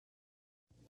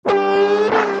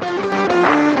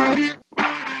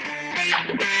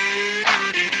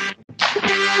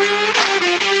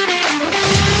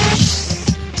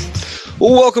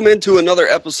Well, welcome into another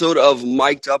episode of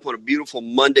Mic'd Up on a beautiful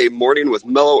Monday morning with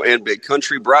Mellow and Big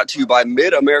Country, brought to you by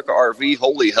Mid-America RV.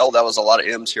 Holy hell, that was a lot of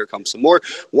M's. Here comes some more.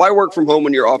 Why work from home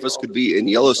when your office could be in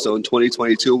Yellowstone?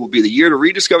 2022 will be the year to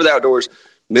rediscover the outdoors.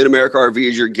 Mid-America RV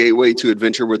is your gateway to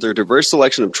adventure with their diverse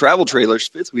selection of travel trailers,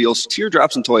 fifth wheels,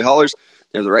 teardrops, and toy haulers.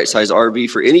 They have the right size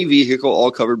RV for any vehicle, all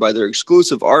covered by their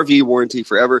exclusive RV warranty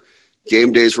forever.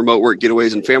 Game days, remote work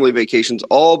getaways, and family vacations,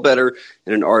 all better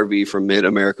in an RV from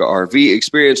Mid-America RV.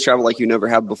 Experience travel like you never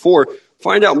have before.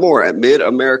 Find out more at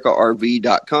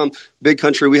midamericarv.com. Big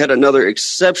Country, we had another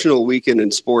exceptional weekend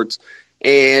in sports.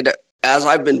 And as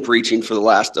I've been preaching for the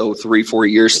last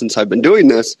 3-4 years since I've been doing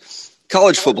this,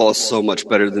 college football is so much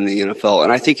better than the NFL.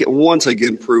 And I think it once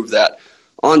again proved that.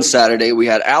 On Saturday, we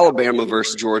had Alabama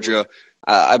versus Georgia.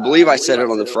 I believe I said it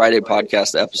on the Friday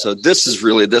podcast episode. This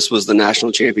was the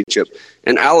national championship.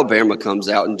 And Alabama comes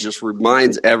out and just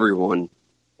reminds everyone,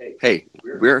 hey,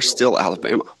 we're still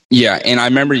Alabama. Yeah, and I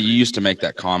remember you used to make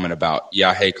that comment about,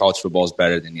 hey, college football is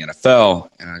better than the NFL.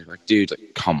 And I was like, dude,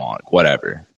 come on,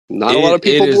 whatever. Not a lot of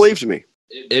people believed me.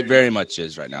 It very much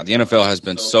is right now. The NFL has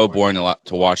been so boring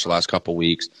to watch the last couple of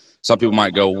weeks. Some people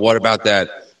might go, what about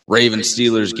that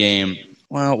Ravens-Steelers game?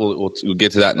 Well, we'll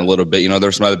get to that in a little bit. You know,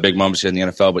 there's some other big moments here in the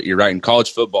NFL, but you're right. In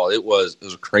college football, it was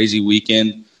a crazy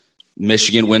weekend.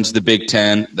 Michigan wins the Big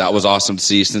Ten. That was awesome to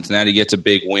see. Cincinnati gets a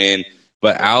big win.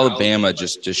 But Alabama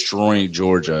just destroying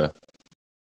Georgia.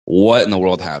 What in the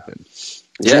world happened?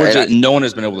 Georgia, no one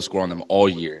has been able to score on them all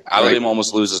year. Alabama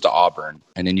almost loses to Auburn.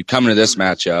 And then you come into this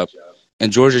matchup,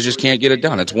 and Georgia just can't get it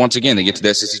done. It's once again, they get to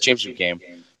the SEC championship game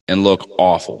and look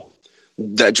awful.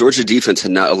 That Georgia defense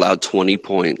had not allowed 20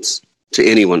 points to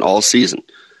anyone all season.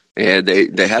 And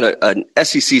they had an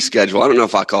SEC schedule. I don't know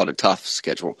if I call it a tough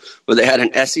schedule, but they had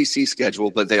an SEC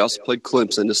schedule, but they also played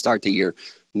Clemson to start the year.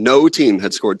 No team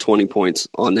had scored 20 points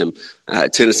on them.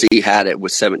 Tennessee had it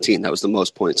with 17. That was the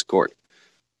most points scored.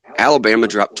 Alabama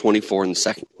dropped 24 in the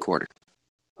second quarter.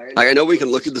 Like, I know we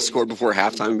can look at the score before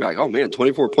halftime and be like, oh, man,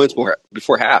 24 points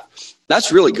before half.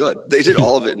 That's really good. They did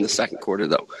all of it in the second quarter,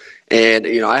 though. And,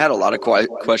 you know, I had a lot of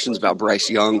questions about Bryce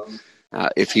Young.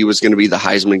 If he was going to be the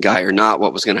Heisman guy or not,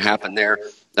 what was going to happen there.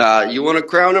 You want to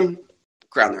crown him?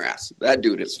 Crown their ass. That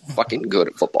dude is fucking good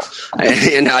at football.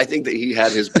 And I think that he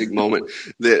had his big moment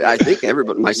that I think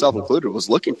everybody, myself included, was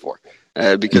looking for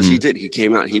because he did. He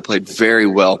came out and he played very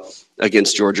well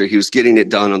against Georgia. He was getting it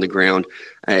done on the ground.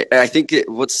 I think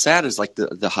what's sad is like the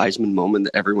Heisman moment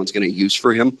that everyone's going to use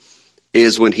for him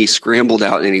is when he scrambled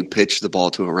out and he pitched the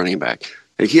ball to a running back.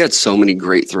 He had so many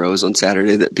great throws on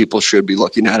Saturday that people should be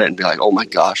looking at it and be like, oh, my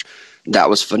gosh, that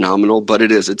was phenomenal. But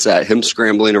it's that him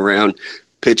scrambling around,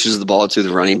 pitches the ball to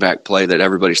the running back play that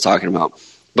everybody's talking about.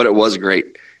 But it was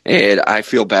great. And I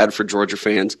feel bad for Georgia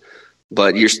fans,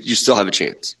 but you still have a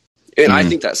chance. And I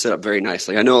think that set up very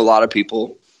nicely. I know a lot of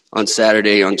people on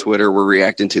Saturday on Twitter were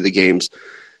reacting to the games,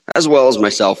 as well as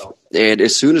myself. And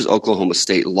as soon as Oklahoma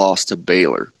State lost to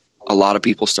Baylor, a lot of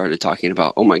people started talking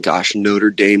about, oh my gosh, Notre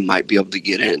Dame might be able to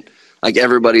get in. Like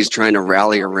everybody's trying to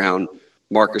rally around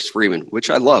Marcus Freeman,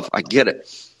 which I love. I get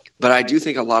it. But I do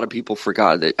think a lot of people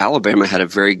forgot that Alabama had a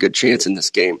very good chance in this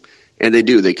game. And they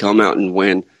do. They come out and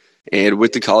win. And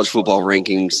with the college football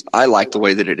rankings, I like the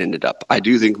way that it ended up. I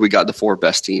do think we got the 4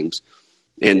 best teams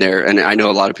in there. And I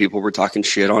know a lot of people were talking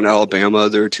shit on Alabama.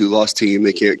 They're a 2-loss team.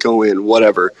 They can't go in,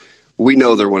 whatever. We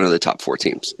know they're one of the top 4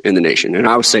 teams in the nation. And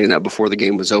I was saying that before the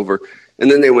game was over.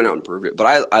 And then they went out and proved it.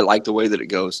 But I like the way that it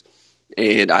goes.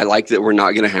 And I like that we're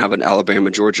not going to have an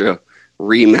Alabama-Georgia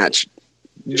rematch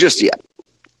just yet.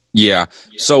 Yeah.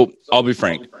 So I'll be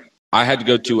frank. I had to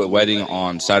go to a wedding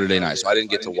on Saturday night, so I didn't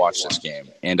get to watch this game.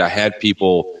 And I had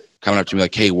people coming up to me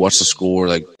like, hey, what's the score?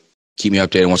 Like, keep me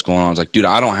updated on what's going on. I was like, dude,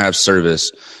 I don't have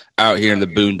service out here in the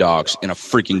boondocks in a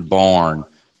freaking barn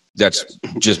that's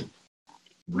just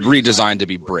redesigned to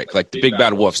be brick. Like the Big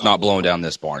Bad Wolf's not blowing down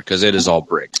this barn because it is all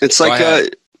brick. It's so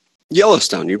like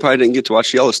Yellowstone. You probably didn't get to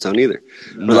watch Yellowstone either.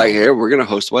 No. We're like, hey, we're going to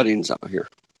host weddings out here.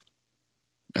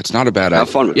 It's not a bad idea. Have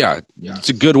fun with it. Yeah, it's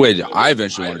a good way. I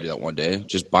eventually want to do that one day.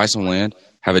 Just buy some land,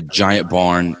 have a giant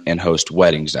barn, and host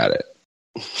weddings at it.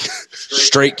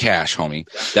 Straight cash, homie.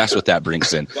 That's what that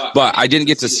brings in. But I didn't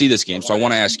get to see this game, so I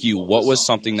want to ask you, what was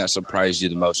something that surprised you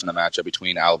the most in the matchup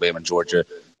between Alabama and Georgia,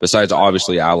 besides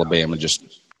obviously Alabama just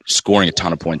scoring a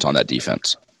ton of points on that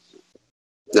defense?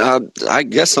 I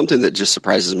guess something that just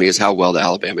surprises me is how well the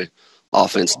Alabama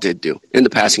offense did do in the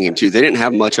passing game, too. They didn't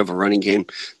have much of a running game.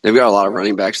 They've got a lot of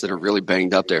running backs that are really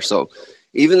banged up there. So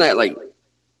even that, like,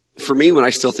 for me, when I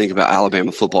still think about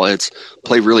Alabama football, it's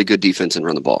play really good defense and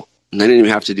run the ball. And they didn't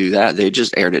even have to do that. They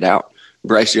just aired it out.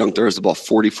 Bryce Young throws the ball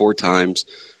 44 times.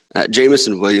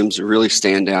 Jamison Williams really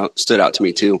stood out to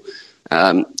me too.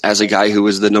 As a guy who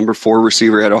was the number 4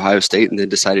 receiver at Ohio State and then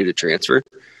decided to transfer.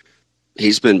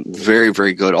 He's been very,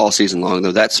 very good all season long,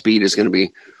 though. That speed is going to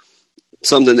be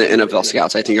something that NFL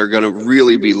scouts, I think, are going to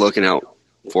really be looking out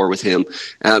for with him.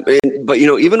 But,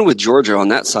 even with Georgia on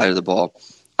that side of the ball,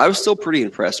 I was still pretty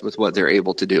impressed with what they're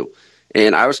able to do.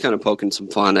 And I was kind of poking some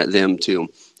fun at them, too.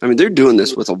 I mean, they're doing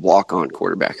this with a walk-on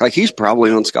quarterback. Like, he's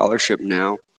probably on scholarship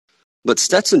now. But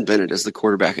Stetson Bennett is the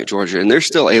quarterback at Georgia, and they're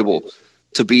still able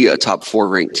to be a top 4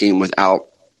 ranked team without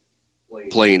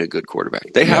playing a good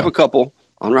quarterback. They have a couple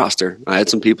on roster. I had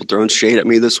some people throwing shade at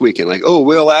me this weekend, like, oh,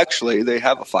 well, actually, they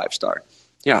have a 5-star.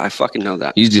 Yeah, I fucking know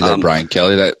that. You do that, Brian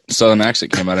Kelly. That Southern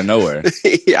accent came out of nowhere.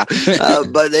 Yeah,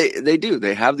 but they do.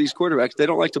 They have these quarterbacks. They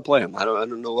don't like to play them. I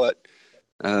don't know what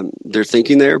they're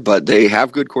thinking there, but they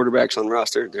have good quarterbacks on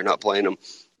roster. They're not playing them.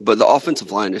 But the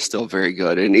offensive line is still very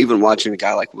good. And even watching a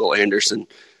guy like Will Anderson,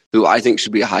 who I think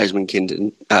should be a Heisman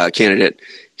candidate,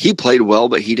 he played well,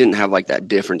 but he didn't have like that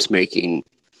difference-making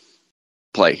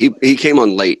play. He came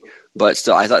on late, but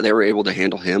still I thought they were able to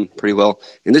handle him pretty well.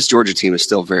 And this Georgia team is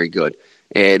still very good.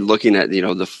 And looking at,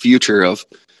 the future of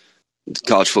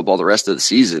college football the rest of the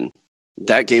season,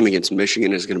 that game against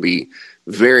Michigan is going to be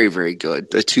very, very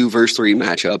good. The 2 versus 3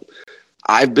 matchup.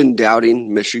 I've been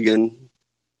doubting Michigan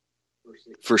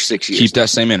for 6 years. Keep that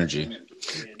same energy.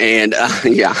 And,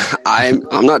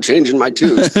 I'm not changing my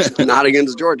tune. Not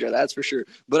against Georgia, that's for sure.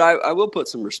 But I will put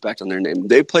some respect on their name.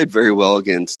 They played very well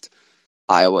against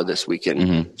Iowa this weekend.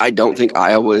 Mm-hmm. I don't think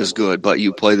Iowa is good, but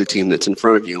you play the team that's in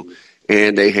front of you.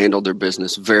 And they handled their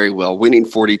business very well, winning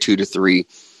 42-3.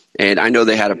 And I know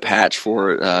they had a patch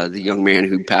for the young man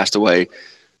who passed away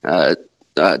to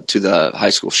the high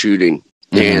school shooting,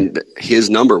 and his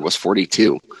number was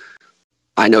 42.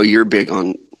 I know you're big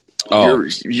on.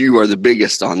 You are the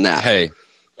biggest on that. Hey,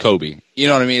 Kobe. You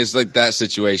know what I mean? It's like that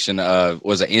situation of,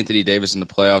 was it Anthony Davis in the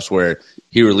playoffs where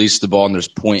he released the ball and there's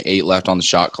 0.8 left on the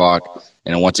shot clock.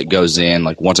 And once it goes in,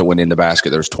 like once it went in the basket,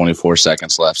 there's 24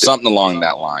 seconds left. Something along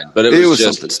that line. But it was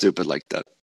just something stupid like that.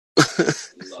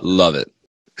 Love it.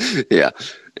 Yeah.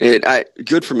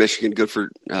 Good for Michigan. Good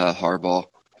for Harbaugh,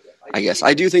 I guess.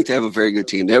 I do think they have a very good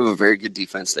team. They have a very good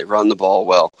defense. They run the ball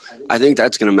well. I think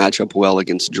that's going to match up well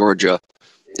against Georgia.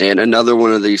 And another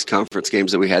one of these conference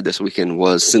games that we had this weekend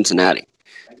was Cincinnati.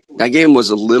 That game was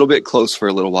a little bit close for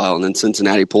a little while, and then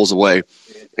Cincinnati pulls away.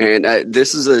 And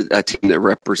this is a team that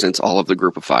represents all of the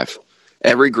group of 5.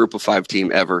 Every group of 5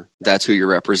 team ever, that's who you're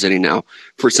representing now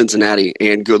for Cincinnati.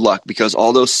 And good luck, because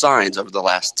all those signs over the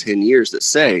last 10 years that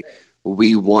say,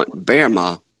 we want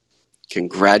Bama,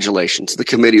 congratulations. The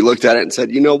committee looked at it and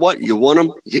said, you know what? You want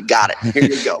them? You got it. Here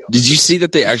you go. Did you see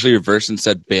that they actually reversed and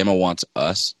said Bama wants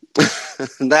us?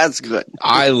 That's good.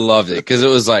 I loved it because it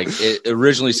was like it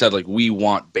originally said like we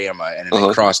want Bama, and then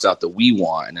they crossed out the we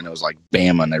want, and then it was like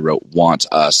Bama, and they wrote wants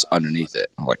us underneath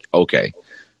it. I'm like, okay,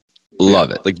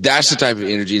 love it. Like that's the type of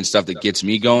energy and stuff that gets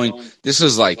me going. This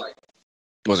is like,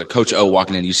 was it Coach O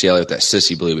walking in UCLA with that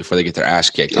sissy blue before they get their ass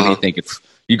kicked? And you think if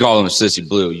you call them a sissy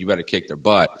blue, you better kick their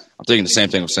butt. I'm thinking the same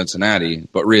thing with Cincinnati,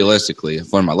 but realistically,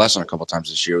 I've learned my lesson a couple times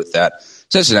this year with that.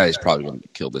 Cincinnati's probably going to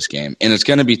kill this game, and it's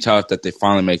going to be tough that they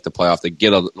finally make the playoff. They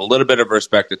get a little bit of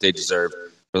respect that they deserve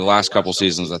for the last couple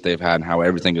seasons that they've had and how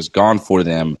everything has gone for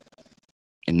them.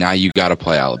 And now you got to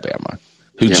play Alabama,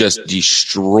 who just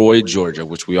destroyed Georgia,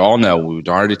 which we all know. We've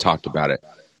already talked about it.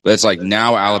 But it's like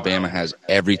now Alabama has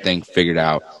everything figured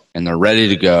out, and they're ready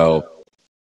to go.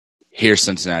 Here's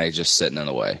Cincinnati just sitting in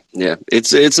the way. Yeah,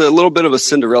 it's a little bit of a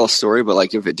Cinderella story, but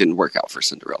like if it didn't work out for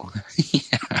Cinderella.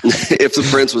 If the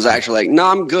prince was actually like, no,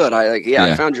 I'm good.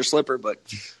 I found your slipper, but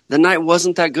the night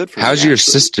wasn't that good for me. How's your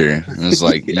sister? And it's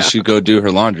like, you should go do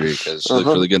her laundry because she looks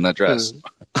really good in that dress.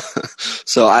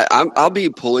 So I'll be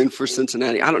pulling for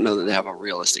Cincinnati. I don't know that they have a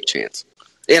realistic chance.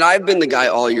 And I've been the guy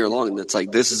all year long that's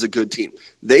like, this is a good team.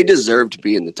 They deserve to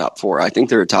be in the top 4. I think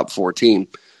they're a top 4 team.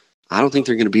 I don't think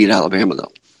they're going to beat Alabama,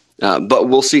 though. But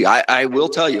we'll see. I will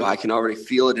tell you, I can already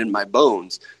feel it in my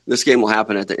bones. This game will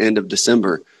happen at the end of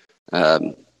December,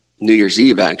 New Year's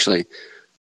Eve, actually.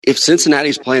 If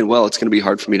Cincinnati's playing well, it's going to be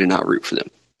hard for me to not root for them.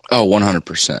 Oh,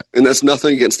 100%. And that's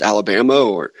nothing against Alabama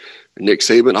or Nick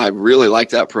Saban. I really like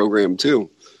that program,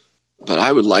 too. But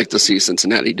I would like to see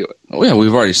Cincinnati do it. Oh, yeah,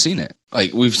 we've already seen it.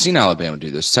 Like, we've seen Alabama do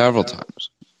this several times.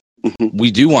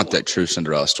 We do want that true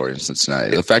Cinderella story in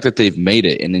Cincinnati. The fact that they've made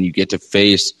it, and then you get to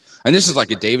face – and this is like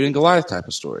a David and Goliath type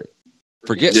of story.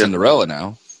 Forget Cinderella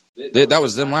now. That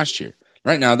was them last year.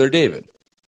 Right now, they're David.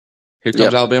 Here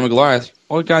comes Alabama Goliath.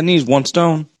 All you got to need is one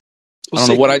stone. I don't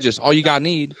know what all you got to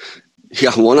need.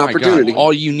 Yeah, one opportunity. God,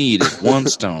 all you need is one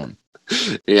stone.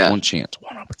 Yeah. One chance,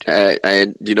 one opportunity.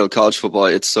 And, college football,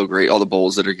 it's so great. All the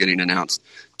bowls that are getting announced,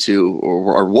 too,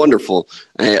 are wonderful.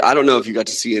 I don't know if you got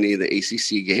to see any of the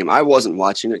ACC game. I wasn't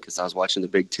watching it because I was watching the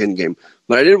Big Ten game.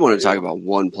 But I did want to talk about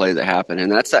one play that happened, and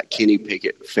that's that Kenny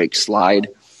Pickett fake slide.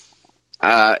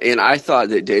 And I thought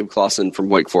that Dave Clawson from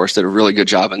Wake Forest did a really good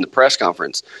job in the press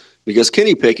conference because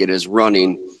Kenny Pickett is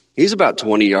running. He's about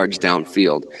 20 yards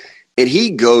downfield. And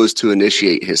he goes to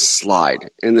initiate his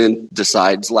slide and then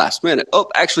decides last minute,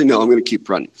 oh, actually, no, I'm going to keep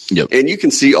running. Yep. And you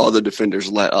can see all the defenders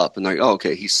let up and like, oh,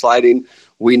 okay, he's sliding.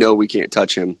 We know we can't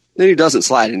touch him. Then he doesn't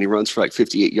slide and he runs for like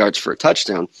 58 yards for a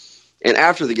touchdown. And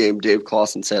after the game, Dave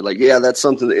Clawson said, like, yeah, that's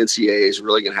something the NCAA is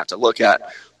really going to have to look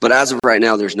at. But as of right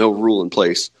now, there's no rule in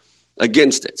place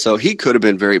against it. So he could have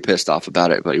been very pissed off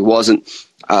about it, but he wasn't.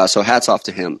 So hats off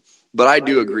to him. But I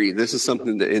do agree. This is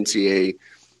something the NCAA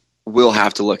will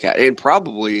have to look at, and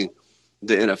probably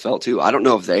the NFL too. I don't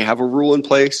know if they have a rule in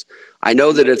place. I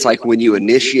know that it's like when you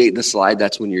initiate the slide,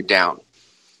 that's when you're down.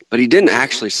 But he didn't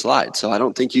actually slide, so I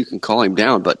don't think you can call him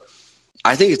down. But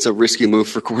I think it's a risky move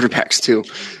for quarterbacks too.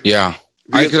 Yeah.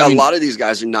 A lot of these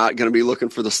guys are not going to be looking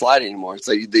for the slide anymore. It's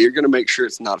like they're going to make sure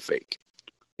it's not fake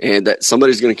and that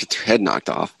somebody's going to get their head knocked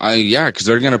off. Yeah, because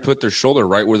they're going to put their shoulder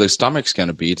right where their stomach's going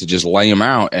to be to just lay them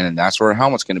out, and that's where a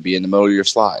helmet's going to be in the middle of your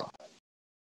slide.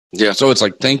 Yeah. So it's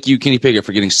like, thank you, Kenny Pickett,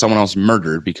 for getting someone else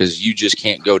murdered because you just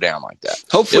can't go down like that.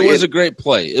 Hopefully. It was a great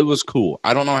play. It was cool.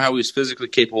 I don't know how he was physically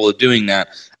capable of doing that.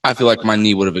 I feel like my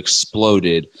knee would have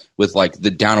exploded with like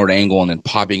the downward angle and then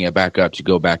popping it back up to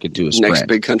go back into a sprint. Next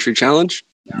big country challenge?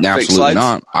 Absolutely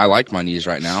not. I like my knees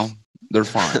right now. They're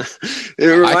fine.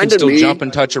 I can still jump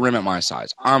and touch a rim at my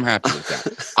size. I'm happy with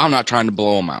that. I'm not trying to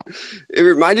blow them out. It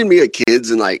reminded me of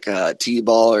kids in like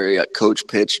T-ball or coach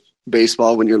pitch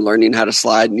baseball when you're learning how to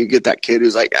slide and you get that kid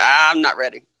who's like, I'm not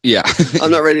ready. Yeah. I'm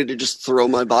not ready to just throw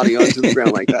my body onto the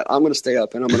ground like that. I'm going to stay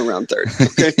up and I'm going to round third.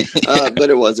 Okay. But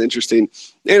it was interesting.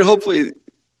 And hopefully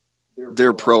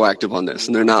they're proactive on this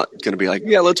and they're not going to be like,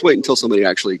 yeah, let's wait until somebody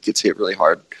actually gets hit really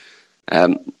hard.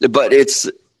 But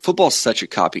football's such a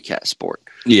copycat sport.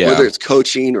 Yeah. Whether it's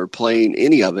coaching or playing,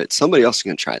 any of it, somebody else is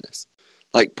going to try this.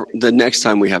 Like the next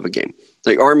time we have a game,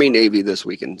 like Army Navy this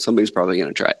weekend, somebody's probably going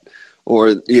to try it. Or,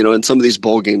 in some of these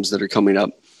bowl games that are coming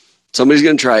up, somebody's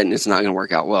going to try it and it's not going to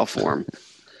work out well for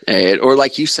them. Or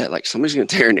like you said, like somebody's going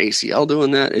to tear an ACL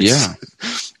doing that.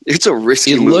 It's a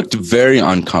risky move. It looked very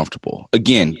uncomfortable.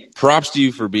 Again, props to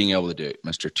you for being able to do it,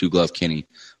 Mr. Two Glove Kenny.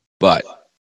 But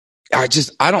I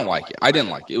don't like it. I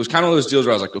didn't like it. It was kind of one of those deals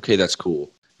where I was like, okay, that's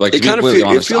cool. Like, it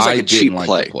honest, feels like a cheap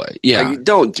play. Yeah. Like,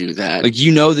 don't do that. Like,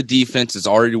 the defense is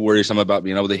already worrisome about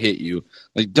being able to hit you.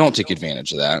 Like, don't take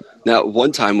advantage of that. Now,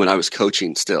 one time when I was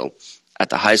coaching still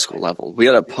at the high school level, we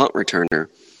had a punt returner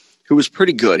who was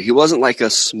pretty good. He wasn't like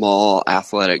a small,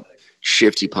 athletic,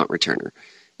 shifty punt returner.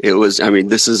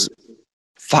 This is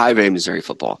 5A Missouri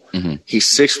football. Mm-hmm. He's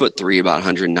 6'3", about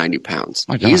 190 pounds.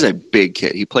 He's a big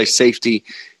kid. He plays safety.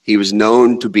 He was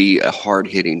known to be a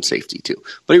hard-hitting safety, too.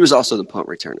 But he was also the punt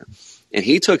returner. And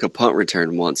he took a punt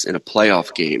return once in a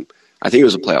playoff game. I think it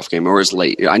was a playoff game, or it was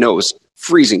late. I know it was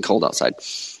freezing cold outside.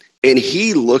 And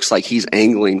he looks like he's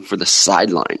angling for the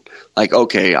sideline. Like,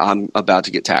 okay, I'm about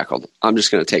to get tackled. I'm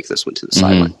just going to take this one to the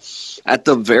sideline. At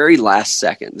the very last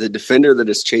second, the defender that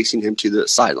is chasing him to the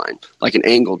sideline, like an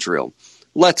angle drill,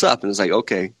 lets up and is like,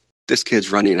 okay, this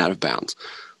kid's running out of bounds.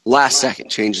 Last second,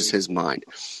 changes his mind.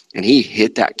 And he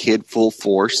hit that kid full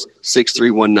force,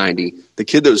 6'3", 190. The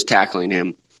kid that was tackling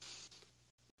him,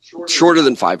 shorter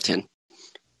than 5'10",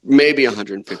 maybe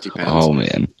 150 pounds. Oh,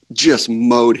 man. Just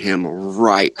mowed him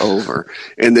right over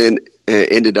and then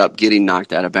ended up getting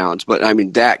knocked out of bounds. But,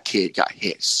 that kid got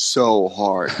hit so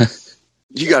hard.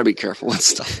 You got to be careful with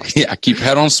stuff like that. Yeah, keep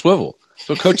head on swivel.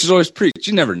 So coaches always preach.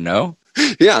 You never know.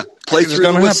 Yeah, play through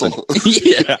the whistle.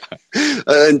 Yeah.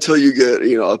 Until you get,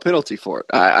 a penalty for it.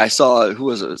 I saw, who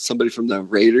was it? Somebody from the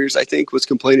Raiders, I think, was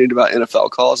complaining about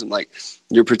NFL calls and like,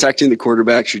 you're protecting the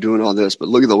quarterbacks, you're doing all this, but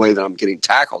look at the way that I'm getting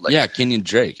tackled. Like, yeah, Kenyon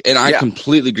Drake. And I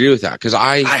completely agree with that because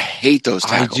I hate those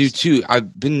tackles. I do too.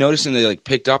 I've been noticing they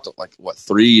picked up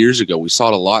 3 years ago. We saw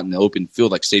it a lot in the open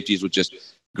field. Like safeties would just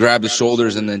grab the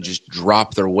shoulders and then just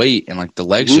drop their weight and the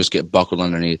legs just get buckled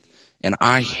underneath. And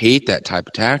I hate that type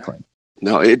of tackling.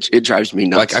 No, it drives me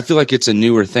nuts. I feel like it's a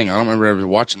newer thing. I don't remember ever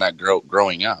watching that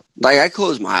growing up. I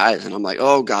close my eyes and I'm like,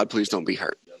 oh, God, please don't be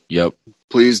hurt. Yep.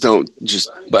 Please don't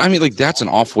just... But, that's an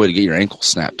awful way to get your ankle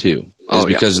snapped, too.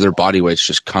 Because their body weight's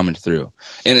just coming through.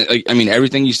 And,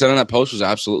 everything you said on that post was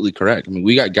absolutely correct.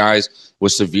 We got guys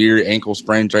with severe ankle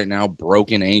sprains right now,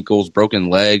 broken ankles,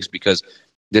 broken legs, because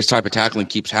this type of tackling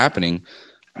keeps happening.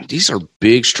 these are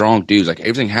big, strong dudes. Like,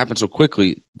 everything happens so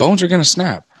quickly, bones are going to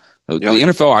snap. The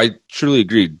NFL, I truly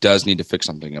agree, does need to fix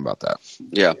something about that.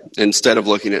 Yeah, instead of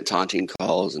looking at taunting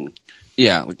calls and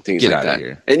things get like out that. Of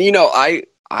here. And,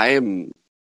 I am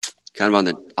kind of on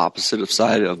the opposite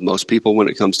side of most people when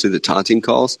it comes to the taunting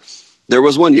calls. There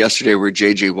was one yesterday where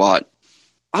J.J. Watt,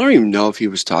 I don't even know if he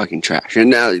was talking trash. And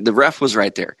now the ref was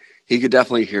right there. He could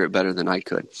definitely hear it better than I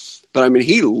could. But, I mean,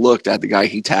 he looked at the guy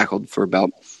he tackled for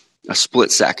about a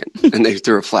split second, and they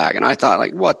threw a flag. And I thought,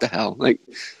 like, what the hell? Like,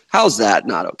 how's that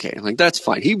not okay? Like, that's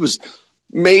fine. He was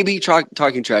maybe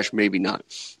talking trash, maybe not.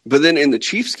 But then in the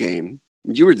Chiefs game,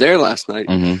 you were there last night.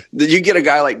 Mm-hmm. You get a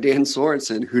guy like Dan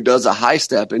Sorensen who does a high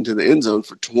step into the end zone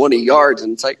for 20 yards,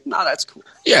 and it's like, nah, that's cool.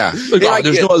 Yeah. Like,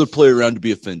 there's no other player around to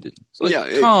be offended. Like,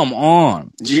 come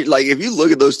on. Like, if you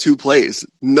look at those two plays,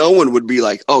 no one would be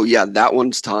like, oh, yeah, that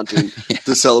one's taunting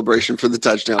the celebration for the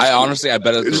touchdown. I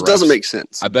bet it just doesn't make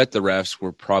sense. I bet the refs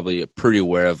were probably pretty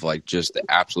aware of, like, just the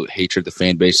absolute hatred the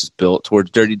fan base has built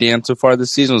towards Dirty Dan so far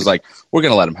this season. It was like, we're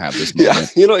going to let him have this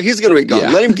moment. Yeah, he's going to be gone.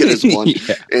 Yeah. Let him get his one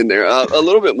in there. A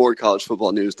little bit more college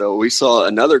football news, though. We saw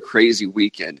another crazy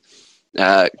weekend.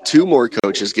 2 more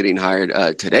coaches getting hired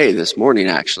this morning,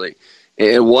 actually.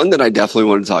 And one that I definitely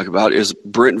want to talk about is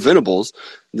Brent Venables,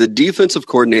 the defensive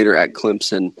coordinator at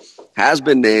Clemson, has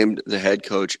been named the head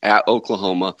coach at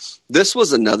Oklahoma. This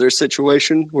was another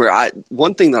situation where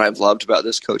one thing that I've loved about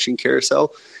this coaching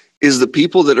carousel is the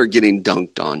people that are getting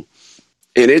dunked on.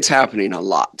 And it's happening a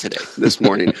lot today, this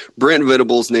morning. Brent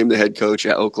Venables named the head coach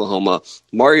at Oklahoma.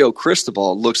 Mario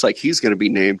Cristobal looks like he's going to be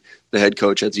named the head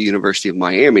coach at the University of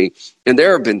Miami. And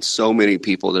there have been so many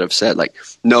people that have said, like,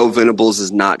 no, Venables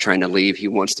is not trying to leave. He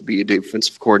wants to be a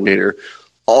defensive coordinator,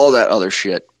 all that other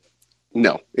shit.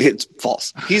 No, it's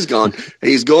false. He's gone.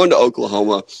 He's going to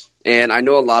Oklahoma. And I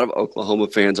know a lot of Oklahoma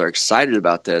fans are excited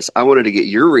about this. I wanted to get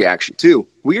your reaction, too.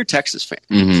 We're Texas fans.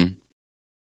 Mm-hmm.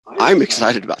 I'm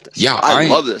excited about this. Yeah, I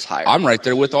love this hire. I'm right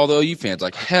there with all the OU fans.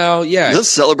 Like, hell yeah. Let's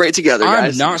celebrate together,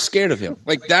 guys. I'm not scared of him.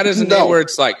 Like, that isn't it where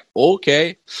it's like,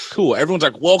 okay, cool. Everyone's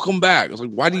like, welcome back. I was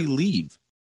like, why did you leave?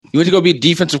 You went to go be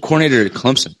defensive coordinator at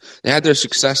Clemson. They had their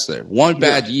success there. One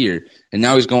bad year, and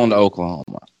now he's going to Oklahoma.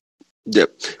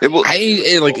 Yep.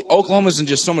 Oklahoma's in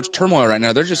just so much turmoil right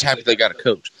now. They're just happy they got a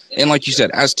coach. And like you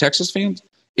said, as Texas fans,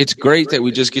 it's great that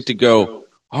we just get to go,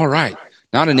 all right.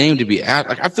 Not a name to be at.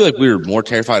 Like, I feel like we were more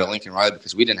terrified of Lincoln Riley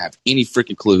because we didn't have any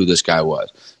freaking clue who this guy was.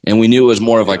 And we knew it was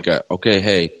more of like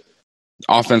hey,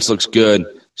 offense looks good.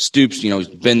 Stoops, he's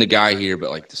been the guy here,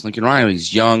 but like this Lincoln Riley,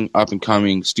 he's young, up and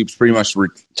coming. Stoops pretty much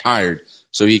retired,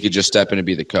 so he could just step in and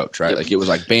be the coach, right? Like, it was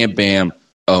like bam, bam,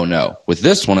 oh no. With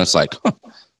this one, it's like,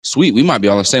 sweet, we might be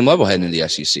on the same level heading into the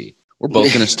SEC. We're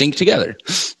both going to stink together.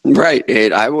 Right,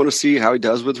 and I want to see how he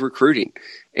does with recruiting.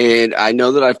 And I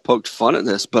know that I've poked fun at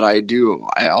this, but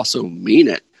I also mean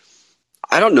it.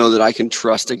 I don't know that I can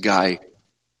trust a guy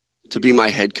to be my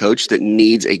head coach that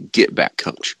needs a get-back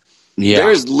coach.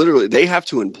 Yeah. They have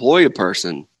to employ a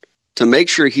person to make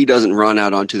sure he doesn't run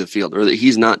out onto the field or that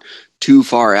he's not too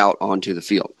far out onto the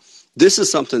field. This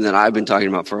is something that I've been talking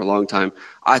about for a long time.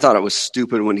 I thought it was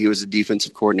stupid when he was a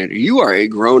defensive coordinator. You are a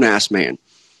grown-ass man,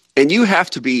 and you have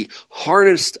to be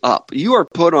harnessed up. You are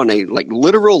put on a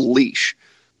literal leash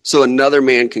so another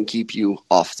man can keep you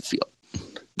off the field.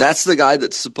 That's the guy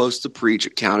that's supposed to preach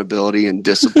accountability and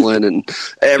discipline and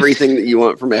everything that you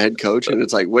want from a head coach. And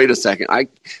it's like, wait a second, I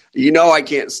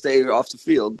can't stay off the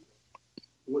field.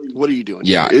 What are you doing?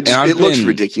 Yeah, it looks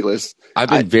ridiculous. I've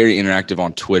been very interactive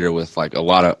on Twitter with like a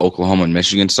lot of Oklahoma and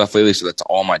Michigan stuff lately. So that's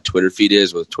all my Twitter feed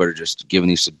is, with Twitter just giving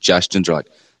these suggestions or like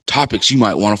topics you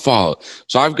might want to follow.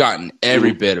 So I've gotten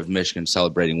every bit of Michigan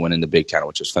celebrating winning the Big Ten,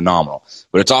 which is phenomenal.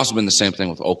 But it's also been the same thing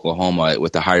with Oklahoma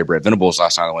with the hire Brent Venables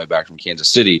last night on the way back from Kansas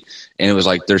City. And it was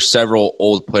like there's several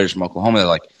old players from Oklahoma that are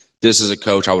like, this is a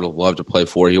coach I would have loved to play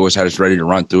for. He always had us ready to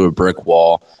run through a brick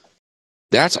wall.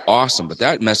 That's awesome, but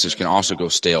that message can also go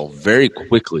stale very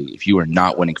quickly if you are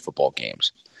not winning football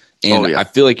games. And I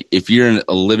feel like if you're in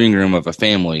a living room of a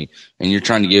family and you're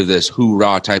trying to give this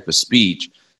hoorah type of speech,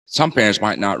 some parents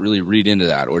might not really read into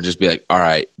that or just be like, all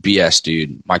right, BS,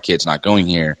 dude, my kid's not going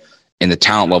here. And the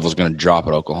talent level is going to drop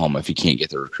at Oklahoma if he can't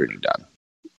get the recruiting done.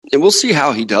 And we'll see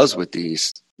how he does with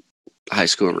these high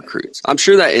school recruits. I'm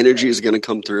sure that energy is going to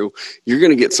come through. You're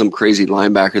going to get some crazy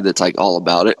linebacker that's like all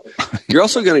about it. You're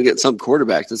also going to get some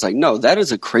quarterback that's like, no, that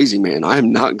is a crazy man. I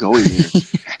am not going here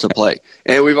to play.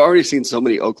 And we've already seen so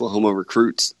many Oklahoma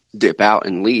recruits dip out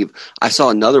and leave. I saw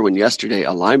another one yesterday.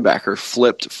 A linebacker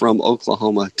flipped from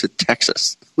Oklahoma to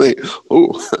Texas. Like,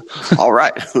 all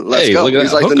right, let's go.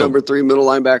 He's like the number 3 middle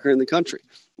linebacker in the country.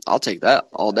 I'll take that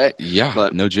all day. Yeah,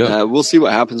 but no joke. We'll see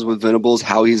what happens with Venables,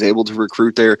 how he's able to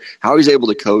recruit there, how he's able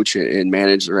to coach and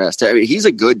manage the rest. I mean, he's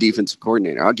a good defensive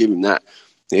coordinator. I'll give him that.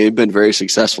 They've been very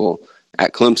successful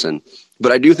at Clemson.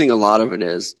 But I do think a lot of it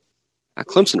is a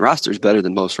Clemson roster is better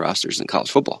than most rosters in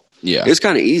college football. Yeah. It's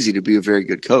kind of easy to be a very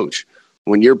good coach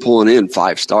when you're pulling in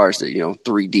 5 stars that,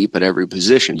 3 deep at every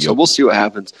position. So we'll see what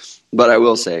happens. But I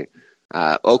will say,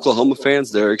 Oklahoma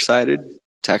fans, they're excited.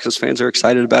 Texas fans are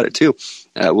excited about it too.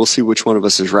 We'll see which one of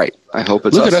us is right. I hope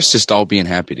it's Look us. at us just all being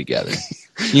happy together.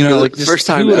 Like this, first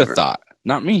time who would have ever. thought?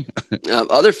 Not me.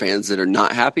 Other fans that are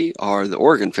not happy are the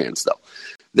Oregon fans, though.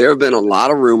 There have been a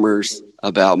lot of rumors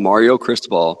about Mario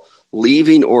Cristobal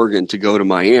leaving Oregon to go to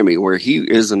Miami, where he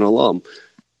is an alum.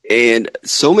 And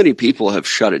so many people have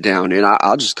shut it down, and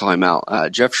I'll just call him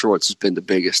out. Jeff Schwartz has been the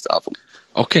biggest of them.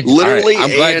 Okay. Literally, all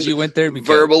right. I'm glad and you went there. Because,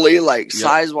 verbally,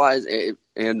 size-wise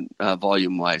and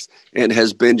volume-wise, and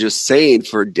has been just saying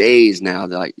for days now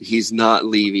that he's not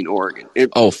leaving Oregon.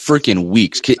 Freaking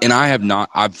weeks. And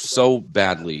I've so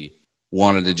badly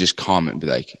wanted to just comment and be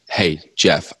like, hey,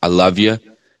 Jeff, I love you.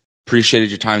 Appreciated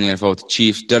your time in the NFL with the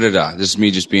Chiefs. Da-da-da. This is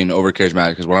me just being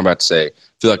over-charismatic because what I'm about to say, I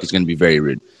feel like it's going to be very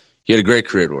rude. He had a great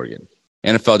career at Oregon.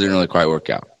 NFL didn't really quite work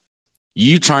out.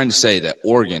 You trying to say that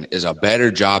Oregon is a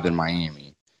better job than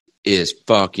Miami is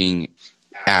fucking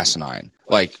asinine.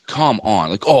 Like, come on.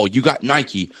 Like, oh, you got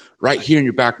Nike right here in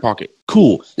your back pocket.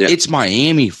 Cool. Yeah. It's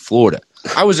Miami, Florida.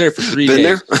 I was there for 3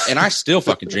 days, and I still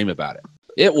fucking dream about it.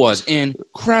 It was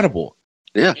incredible.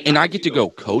 Yeah. And I get to go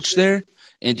coach there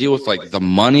and deal with, the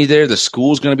money there. The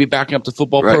school's going to be backing up the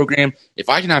football program. If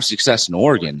I can have success in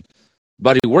Oregon,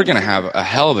 buddy, we're going to have a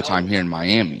hell of a time here in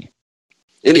Miami.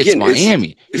 And again, it's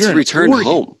Miami. It's returned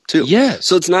home, too. Yeah.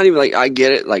 So it's not even I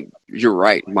get it. You're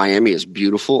right. Miami is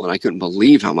beautiful, and I couldn't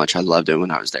believe how much I loved it when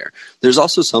I was there. There's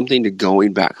also something to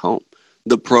going back home,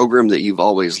 the program that you've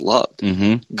always loved,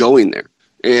 going there.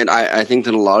 And I think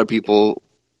that a lot of people,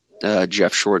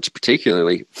 Jeff Schwartz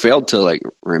particularly, failed to,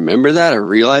 remember that or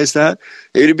realize that.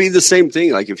 It would be the same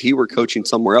thing, if he were coaching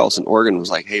somewhere else and Oregon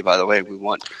was like, hey, by the way, we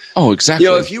want. Oh, exactly.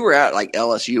 If you were at,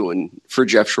 LSU and for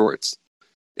Jeff Schwartz,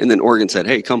 and then Oregon said,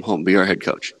 hey, come home, be our head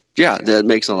coach. Yeah, that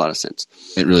makes a lot of sense.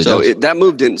 It really does. So that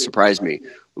move didn't surprise me.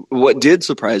 What did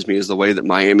surprise me is the way that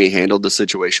Miami handled the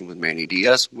situation with Manny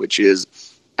Diaz, which is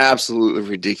absolutely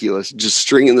ridiculous, just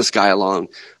stringing this guy along.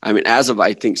 I mean, as of,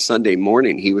 I think, Sunday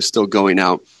morning, he was still going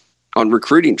out on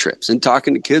recruiting trips and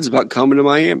talking to kids about coming to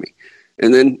Miami.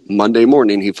 And then Monday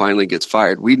morning, he finally gets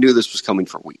fired. We knew this was coming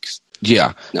for weeks.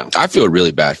 Yeah. No. I feel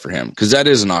really bad for him because that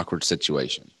is an awkward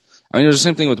situation. I mean, it was the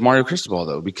same thing with Mario Cristobal,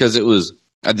 though, because it was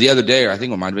the other day, or I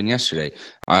think it might have been yesterday,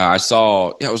 I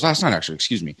saw – it was last night, actually.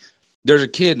 Excuse me. There's a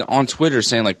kid on Twitter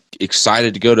saying,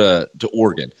 excited to go to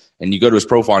Oregon. And you go to his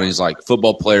profile, and he's like,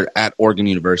 football player at Oregon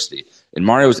University. And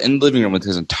Mario was in the living room with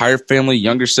his entire family,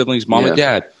 younger siblings, mom and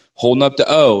dad, holding up the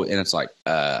O. And it's like,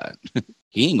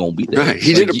 he ain't going to be there. Right.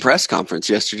 He did a press conference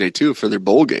yesterday, too, for their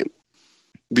bowl game.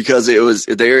 Because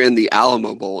they're in the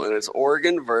Alamo Bowl, and it's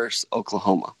Oregon versus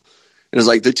Oklahoma. And it's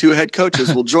like the 2 head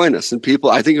coaches will join us. And people,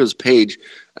 I think it was Paige,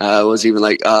 was even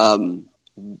like,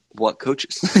 what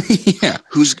coaches? Yeah.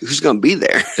 Who's going to be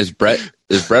there? Is Brett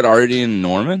already in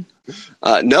Norman?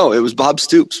 No, it was Bob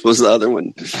Stoops was the other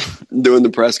one doing the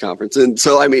press conference. And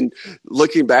so, I mean,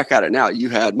 looking back at it now, you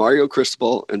had Mario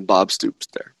Cristobal and Bob Stoops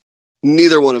there.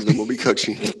 Neither one of them will be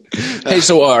coaching. Hey,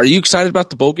 so are you excited about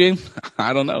the bowl game?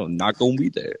 I don't know. Not going to be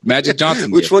there. Magic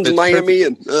Johnson. Which one's Miami?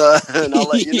 And I'll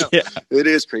let you know. Yeah. It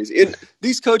is crazy. And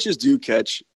these coaches do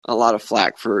catch a lot of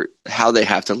flack for how they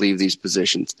have to leave these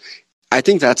positions. I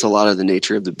think that's a lot of the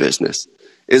nature of the business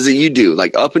is that you do,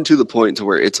 up until the point to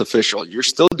where it's official, you're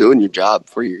still doing your job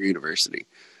for your university.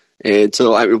 And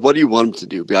so, I mean, what do you want them to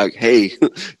do? Be like, hey,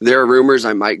 there are rumors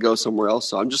I might go somewhere else,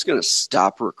 so I'm just going to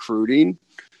stop recruiting.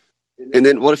 And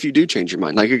then what if you do change your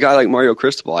mind? Like a guy like Mario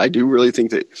Cristobal, I do really think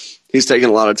that he's taking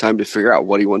a lot of time to figure out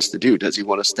what he wants to do. Does he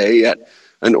want to stay at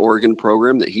an Oregon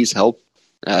program that he's helped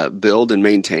build and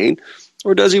maintain?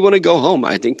 Or does he want to go home?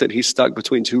 I think that he's stuck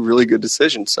between 2 really good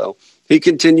decisions. So he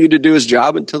continued to do his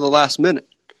job until the last minute.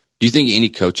 Do you think any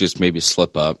coaches maybe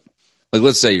slip up?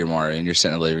 Let's say you're Mario and you're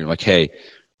sitting in the living room like, hey,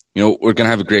 we're going to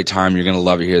have a great time. You're going to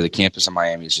love it here. The campus in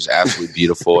Miami is just absolutely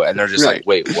beautiful. And they're just right. like,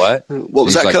 wait, what? What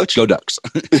was that, Coach? Go Ducks.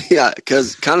 Yeah,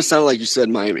 because kind of sounded like you said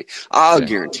Miami. I'll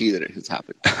guarantee that it has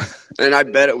happened. And I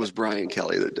bet it was Brian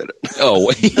Kelly that did it.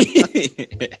 Oh,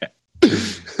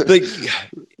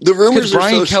 the rumors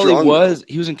Brian are so Kelly strong,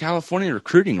 he was in California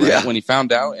recruiting, right? When he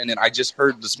found out. And then I just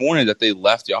heard this morning that they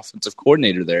left the offensive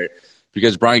coordinator there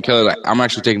because Brian Kelly, I'm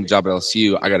actually taking the job at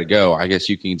LSU. I got to go. I guess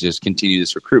you can just continue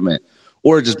this recruitment.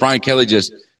 Or does Brian Kelly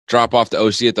just drop off the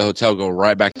OC at the hotel, go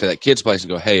right back to that kid's place and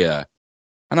go, hey, I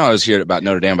know I was here about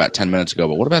Notre Dame about 10 minutes ago,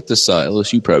 but what about this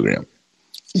LSU program?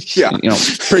 Yeah.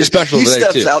 Pretty special He over there,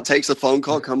 steps too. out, takes a phone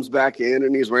call, comes back in,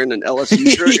 and he's wearing an LSU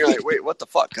shirt. You're like, wait, what the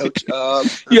fuck, coach?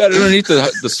 You had it underneath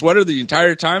the sweater the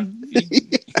entire time?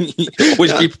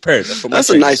 Always be prepared. That's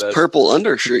a nice purple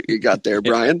undershirt you got there,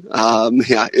 Brian.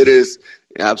 Yeah, it is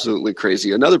absolutely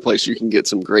crazy. Another place you can get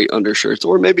some great undershirts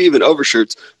or maybe even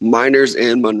overshirts,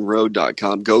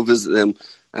 minersandmonroe.com. Go visit them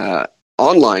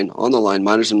online, on the line,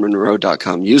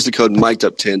 minersandmonroe.com. Use the code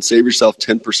MICEDUP10. Save yourself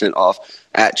 10% off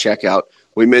at checkout.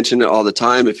 We mention it all the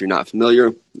time if you're not familiar.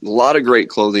 A lot of great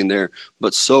clothing there,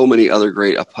 but so many other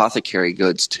great apothecary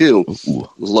goods too. Ooh.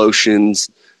 Lotions,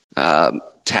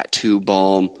 tattoo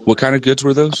balm. What kind of goods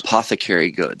were those?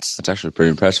 Apothecary goods. That's actually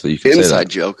pretty impressive that you can say Inside that.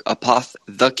 joke.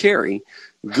 Apothecary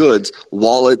goods,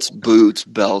 wallets, boots,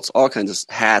 belts, all kinds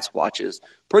of hats, watches,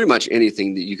 pretty much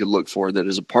anything that you could look for that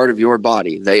is a part of your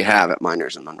body, they have at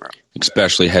Miners and Monroe.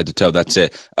 Especially head to toe. That's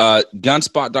it.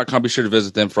 Gunspot.com. Be sure to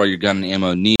visit them for all your gun and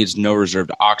ammo needs. No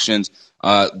reserved auctions.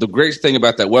 The great thing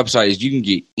about that website is you can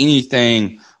get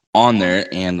anything on there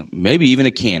and maybe even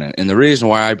a cannon. And the reason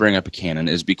why I bring up a cannon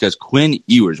is because Quinn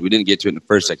Ewers, we didn't get to it in the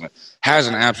first segment, has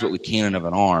an absolutely cannon of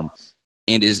an arm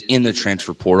and is in the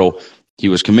transfer portal. He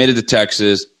was committed to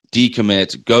Texas,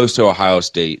 decommits, goes to Ohio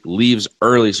State, leaves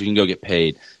early so he can go get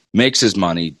paid, makes his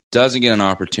money, doesn't get an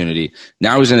opportunity.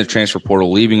 Now he's in the transfer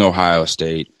portal, leaving Ohio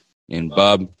State. And,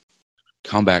 Bub,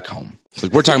 come back home.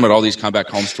 Like, we're talking about all these come back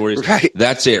home stories. Right.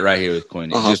 That's it right here with Quinn.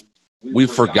 Just,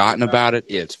 we've forgotten about it.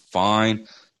 It's fine.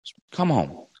 Come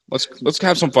home. Let's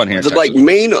have some fun here. The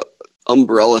main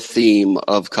umbrella theme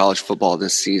of college football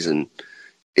this season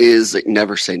is like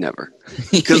never say never,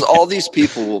 because all these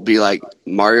people will be like,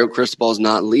 Mario Cristobal's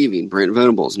not leaving, Brent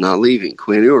Venables not leaving,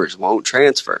 Quinn Ewers won't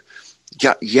transfer.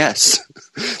 Yeah, yes,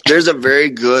 there's a very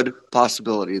good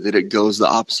possibility that it goes the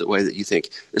opposite way that you think,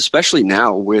 especially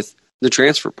now with the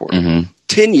transfer portal. Mm-hmm.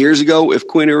 10 years ago, if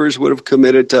Quinn Ewers would have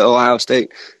committed to Ohio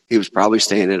State, he was probably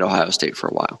staying at Ohio State for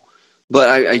a while.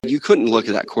 But you couldn't look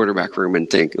at that quarterback room and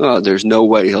think, oh, there's no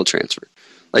way he'll transfer.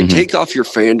 Like, take off your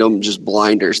fandom, just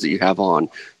blinders that you have on,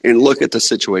 and look at the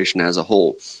situation as a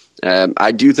whole.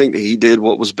 I do think that he did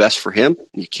what was best for him.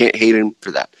 You can't hate him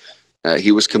for that.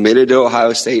 He was committed to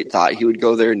Ohio State, thought he would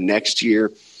go there next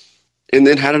year, and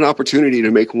then had an opportunity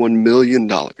to make $1 million.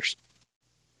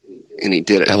 And he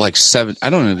did it. At like 7, I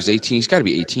don't know if he's 18. He's got to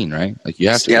be 18, right? Like, you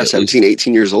have to. Yeah, 17,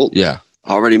 18 years old. Yeah.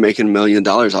 Already making $1 million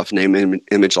off name,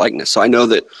 image, likeness. So I know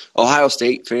that Ohio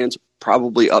State fans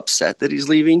probably upset that he's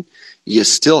leaving. You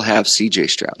still have C.J.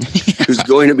 Stroud, who's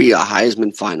going to be a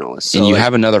Heisman finalist. So and you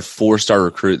have another 4-star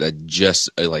recruit that just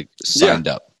signed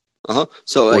up.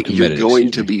 So you're going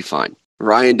to be fine.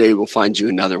 Ryan Day will find you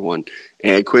another one.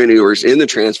 And Quinn Ewers in the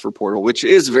transfer portal, which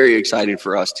is very exciting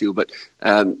for us too, but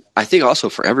I think also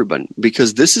for everyone,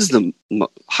 because this is the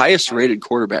highest rated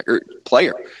quarterback or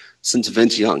player since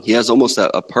Vince Young. He has almost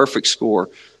a perfect score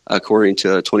according to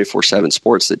 24/7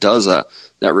 Sports that does that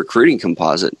recruiting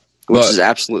composite, which is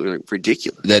absolutely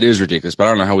ridiculous. That is ridiculous, but I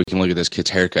don't know how we can look at this kid's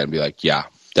haircut and be like, yeah,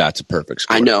 that's a perfect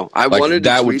score. I know. I wanted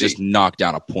that to would tweet just knock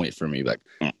down a point for me. Like,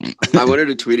 I wanted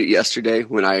to tweet it yesterday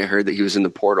when I heard that he was in the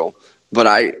portal, but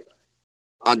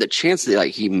on the chance that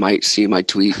he might see my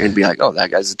tweet and be like, oh,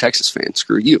 that guy's a Texas fan,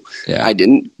 screw you. Yeah. I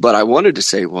didn't, but I wanted to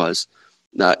say was,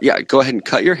 go ahead and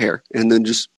cut your hair and then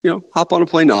just, hop on a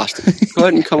plane to Austin. Go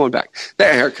ahead and come on back.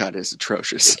 That haircut is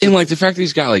atrocious. And the fact that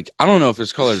he's got I don't know if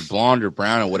his color is blonde or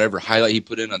brown or whatever highlight he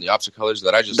put in on the opposite colors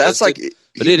that I just listed,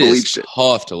 but it is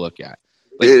tough to look at.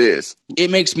 It is. It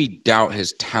makes me doubt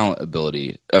his talent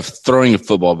ability of throwing a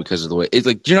football because of the way it's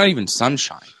you're not even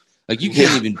sunshine. You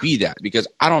can't even be that because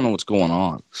I don't know what's going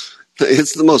on.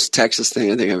 It's the most Texas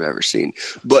thing I think I've ever seen.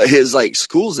 But his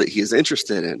schools that he is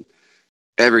interested in,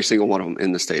 every single one of them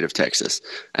in the state of Texas.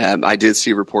 I did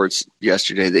see reports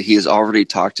yesterday that he has already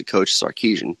talked to Coach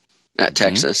Sarkisian at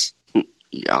Texas.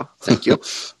 Yeah, thank you.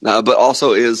 But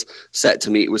also is set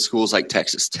to meet with schools like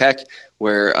Texas Tech,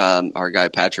 where our guy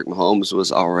Patrick Mahomes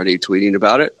was already tweeting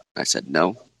about it. I said,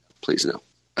 no, please no.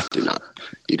 Do not.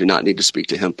 You do not need to speak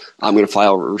to him. I'm going to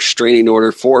file a restraining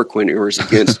order for Quinn Ewers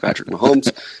against Patrick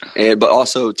Mahomes, but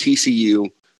also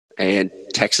TCU and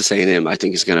Texas A&M. I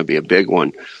think is going to be a big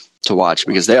one to watch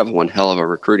because they have one hell of a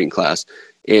recruiting class.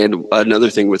 And another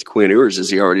thing with Quinn Ewers is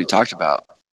he already talked about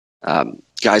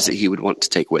guys that he would want to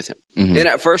take with him. Mm-hmm. And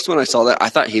at first when I saw that, I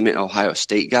thought he meant Ohio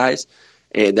State guys.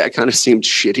 And that kind of seemed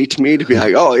shitty to me to be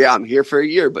like, oh, yeah, I'm here for a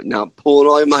year, but now I'm pulling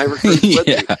all of my recruits with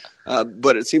me.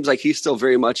 But it seems like he's still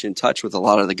very much in touch with a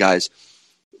lot of the guys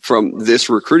from this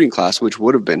recruiting class, which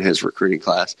would have been his recruiting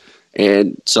class.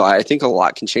 And so I think a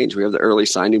lot can change. We have the early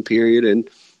signing period in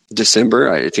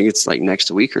December. I think it's like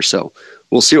next week or so.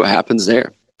 We'll see what happens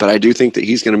there. But I do think that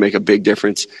he's going to make a big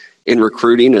difference in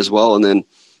recruiting as well, and then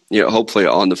hopefully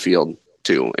on the field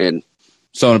too. And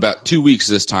so in about 2 weeks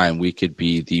this time, we could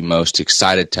be the most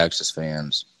excited Texas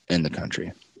fans in the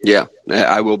country. Yeah,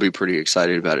 I will be pretty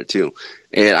excited about it too.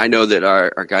 And I know that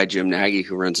our guy Jim Nagy,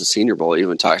 who runs the Senior Bowl,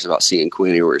 even talks about seeing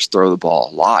Quinn Ewers throw the ball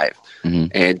live,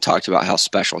 and talked about how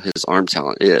special his arm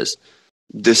talent is.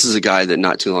 This is a guy that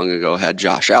not too long ago had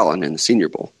Josh Allen in the Senior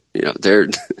Bowl.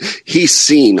 He's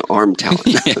seen arm talent,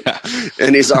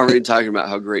 and he's already talking about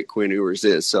how great Quinn Ewers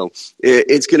is. So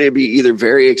it's going to be either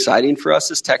very exciting for us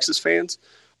as Texas fans,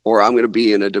 or I'm going to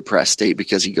be in a depressed state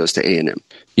because he goes to A&M.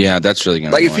 Yeah, that's really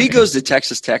going to if he goes to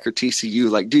Texas Tech or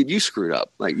TCU, dude, you screwed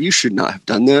up. You should not have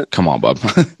done that. Come on, bub.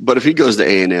 But if he goes to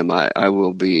A&M, I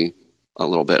will be a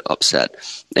little bit upset.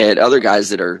 And other guys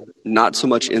that are not so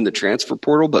much in the transfer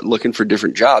portal but looking for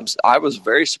different jobs, I was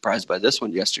very surprised by this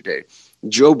one yesterday.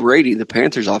 Joe Brady, the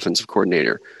Panthers offensive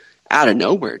coordinator, out of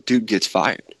nowhere, dude gets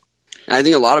fired. And I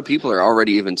think a lot of people are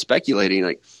already even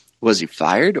speculating, was he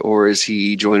fired or is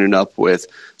he joining up with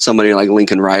somebody like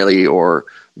Lincoln Riley or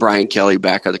Brian Kelly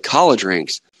back at the college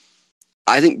ranks?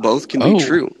 I think both can be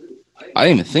true. I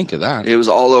didn't even think of that. It was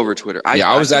all over Twitter.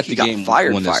 I was at the game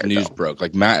when this news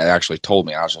broke. Matt actually told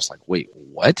me. I was just like, wait,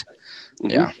 what? Mm-hmm.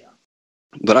 Yeah.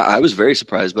 But I was very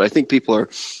surprised. But I think people are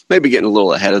maybe getting a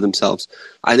little ahead of themselves.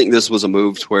 I think this was a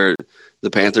move to where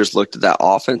the Panthers looked at that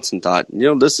offense and thought,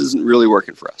 this isn't really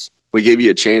working for us. We gave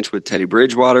you a chance with Teddy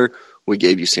Bridgewater. We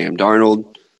gave you Sam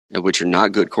Darnold, which are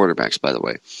not good quarterbacks, by the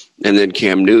way. And then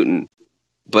Cam Newton.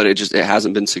 But it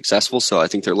hasn't been successful, so I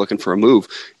think they're looking for a move.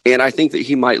 And I think that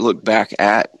he might look back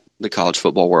at the college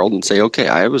football world and say, okay,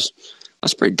 I was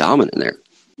pretty dominant there.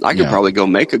 I could probably go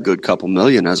make a good couple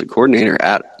million as a coordinator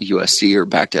at USC or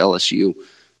back to LSU.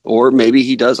 Or maybe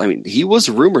he does. I mean, he was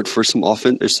rumored for some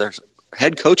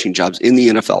head coaching jobs in the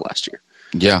NFL last year.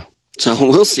 Yeah. So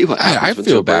we'll see what happens. I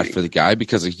feel bad for the guy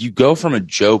because you go from a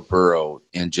Joe Burrow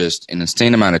and just an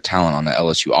insane amount of talent on the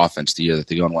LSU offense the year that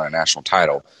they go and win a national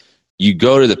title. You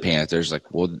go to the Panthers,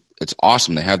 it's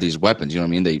awesome. They have these weapons. You know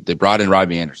what I mean? They brought in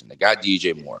Robbie Anderson. They got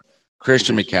DJ Moore,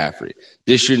 Christian McCaffrey.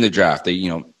 This year in the draft, they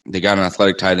got an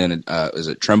athletic tight end. Is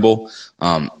it Trimble?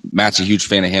 Matt's a huge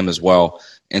fan of him as well.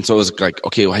 And so it was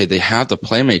okay, well, hey, they have the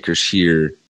playmakers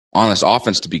here on this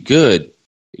offense to be good,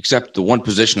 except the one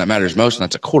position that matters most, and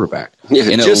that's a quarterback. Yeah,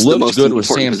 and it looked good with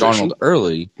Sam position. Darnold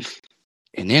early,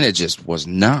 and then it just was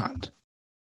not.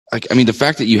 The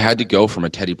fact that you had to go from a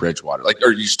Teddy Bridgewater,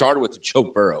 or you started with a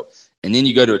Joe Burrow, and then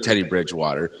you go to a Teddy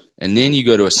Bridgewater, and then you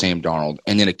go to a Sam Darnold,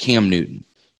 and then a Cam Newton.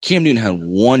 Cam Newton had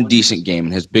one decent game,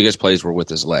 and his biggest plays were with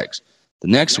his legs. The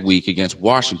next week against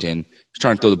Washington, he's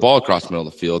trying to throw the ball across the middle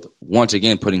of the field, once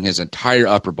again putting his entire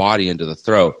upper body into the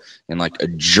throw in a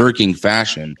jerking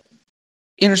fashion.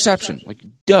 Interception.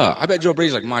 Duh. I bet Joe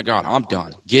Brady's my God, I'm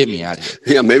done. Get me out of here.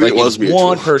 Yeah, maybe it was me.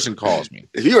 One person calls me.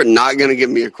 If you are not going to give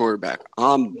me a quarterback,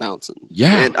 I'm bouncing.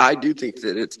 Yeah. And I do think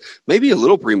that it's maybe a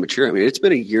little premature. I mean, it's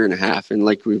been a year and a half, and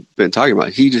like we've been talking about,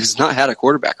 he has not had a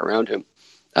quarterback around him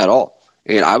at all.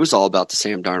 And I was all about the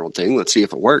Sam Darnold thing. Let's see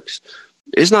if it works.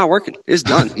 It's not working. It's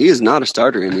done. He is not a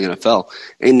starter in the NFL.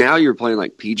 And now you're playing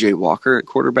P.J. Walker at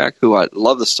quarterback, who I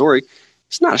love the story.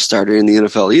 He's not a starter in the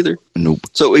NFL either. Nope.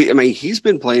 So, he's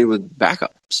been playing with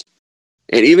backups.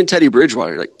 And even Teddy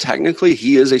Bridgewater, technically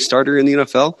he is a starter in the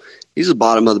NFL. He's the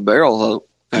bottom of the barrel.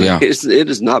 It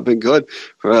has not been good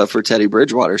for Teddy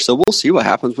Bridgewater. So we'll see what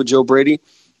happens with Joe Brady.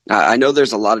 I know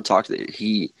there's a lot of talk that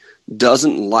he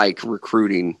doesn't like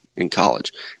recruiting in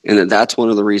college. And that's one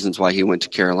of the reasons why he went to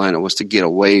Carolina, was to get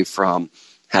away from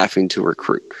having to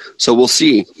recruit. So we'll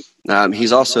see.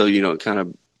 He's also, kind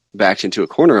of backed into a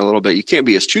corner a little bit. You can't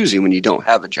be as choosy when you don't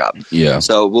have a job. Yeah.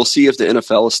 So we'll see if the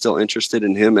NFL is still interested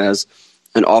in him as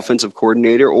an offensive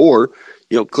coordinator, or,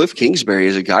 Cliff Kingsbury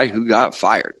is a guy who got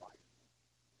fired,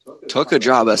 took a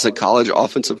job as a college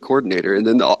offensive coordinator, and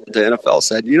then the NFL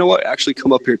said, you know what, actually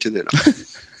come up here to the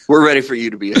NFL. We're ready for you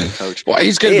to be a head coach. Well,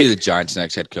 he's going to be the Giants'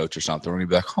 next head coach or something. We're going to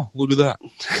be like, oh, look at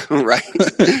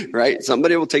that. Right.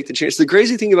 Somebody will take the chance. The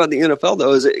crazy thing about the NFL,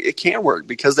 though, is it can work,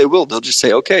 because they will. They'll just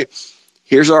say, okay,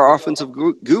 here's our offensive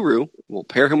guru. We'll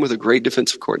pair him with a great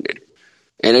defensive coordinator.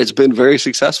 And it's been very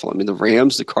successful. I mean, the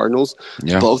Rams, the Cardinals,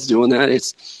 both doing that.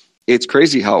 It's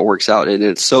crazy how it works out, and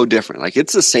it's so different.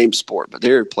 It's the same sport, but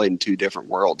they're played in two different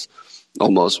worlds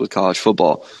almost with college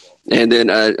football. And then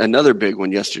another big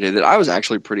one yesterday that I was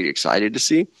actually pretty excited to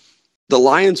see. The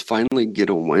Lions finally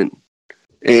get a win.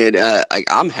 And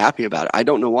I'm happy about it. I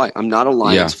don't know why. I'm not a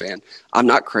Lions fan. I'm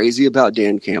not crazy about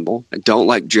Dan Campbell. I don't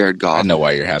like Jared Goff. I know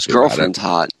why you're happy. His girlfriend's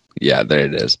hot. Yeah, there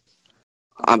it is.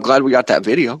 I'm glad we got that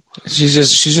video. She's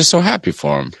just so happy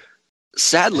for him.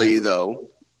 Sadly, though,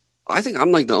 I think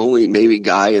I'm like the only maybe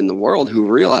guy in the world who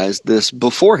realized this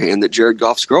beforehand that Jared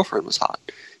Goff's girlfriend was hot.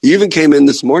 You even came in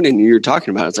this morning and you were talking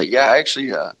about it. It's like, yeah,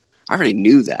 actually, I already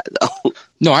knew that, though.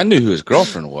 No, I knew who his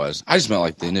girlfriend was. I just meant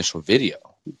like the initial video.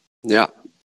 Yeah.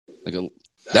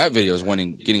 That video is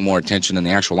getting more attention than the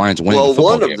actual Lions winning the Well,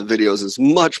 football one game. of the videos is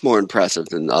much more impressive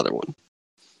than the other one.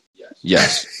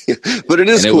 Yes. But it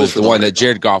is and cool. It was for the one that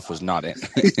Jared Goff was not in.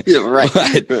 Yeah, right.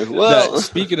 Well,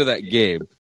 Speaking of that game,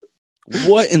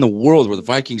 what in the world were the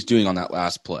Vikings doing on that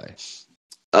last play?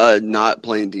 not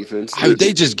playing defense.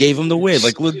 They just gave him the win.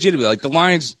 Like, legitimately. Like, the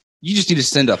Lions, you just need to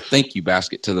send a thank you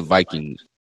basket to the Vikings,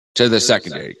 to the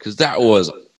secondary, because that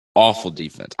was awful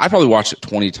defense. I probably watched it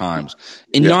 20 times,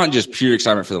 and not just pure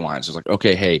excitement for the Lions. It was like,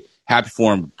 okay, hey, happy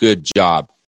for him, good job.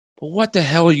 But what the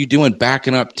hell are you doing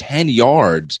backing up 10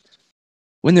 yards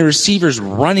when the receiver's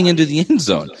running into the end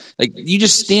zone? Like, you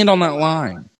just stand on that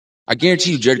line. I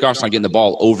guarantee you Jared Goff's not getting the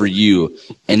ball over you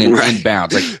and then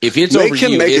inbounds. Like, if it's over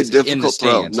you, make it's a difficult in the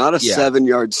stands. throw, not a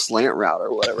 7-yard slant route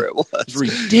or whatever it was. It's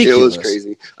ridiculous. It was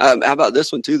crazy. How about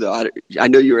this one, too, though? I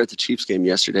know you were at the Chiefs game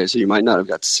yesterday, so you might not have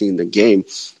got to see the game.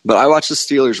 But I watched the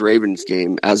Steelers-Ravens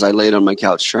game as I laid on my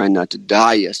couch trying not to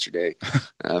die yesterday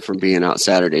from being out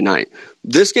Saturday night.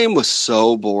 This game was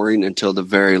so boring until the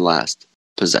very last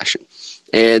possession.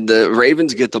 And the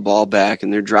Ravens get the ball back,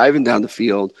 and they're driving down the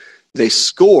field. They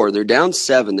score. They're down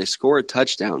 7. They score a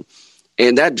touchdown.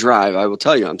 And that drive, I will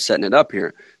tell you, I'm setting it up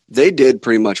here. They did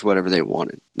pretty much whatever they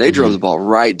wanted. They drove the ball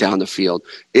right down the field.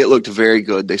 It looked very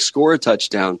good. They score a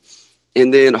touchdown.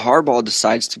 And then Harbaugh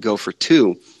decides to go for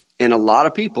 2. And a lot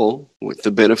of people, with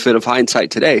the benefit of hindsight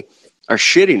today, are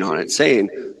shitting on it, saying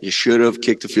you should have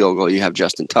kicked the field goal. You have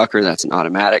Justin Tucker. That's an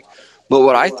automatic. But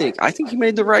what I think he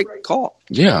made the right call.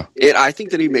 Yeah. And I think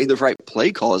that he made the right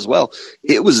play call as well.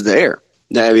 It was there.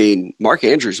 I mean, Mark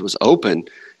Andrews was open,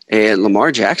 and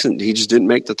Lamar Jackson, he just didn't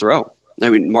make the throw. I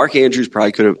mean, Mark Andrews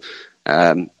probably could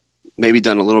have maybe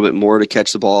done a little bit more to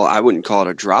catch the ball. I wouldn't call it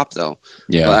a drop, though.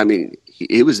 Yeah. But, I mean,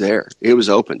 it was there. It was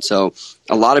open. So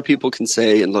a lot of people can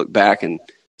say and look back and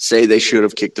say they should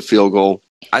have kicked the field goal.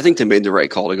 I think they made the right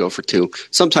call to go for 2.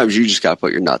 Sometimes you just got to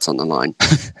put your nuts on the line.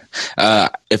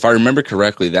 If I remember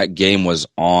correctly, that game was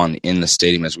on in the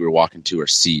stadium as we were walking to our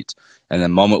seats. And the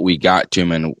moment we got to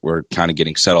him and we're kind of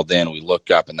getting settled in, we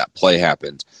look up and that play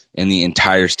happens, and the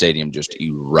entire stadium just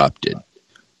erupted.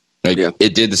 Like,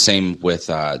 It did the same with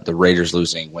the Raiders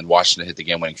losing when Washington hit the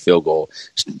game-winning field goal.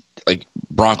 Like,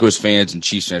 Broncos fans and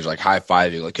Chiefs fans are like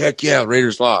high-fiving, like, heck yeah,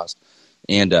 Raiders lost.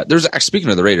 And speaking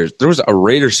of the Raiders, there was a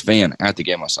Raiders fan at the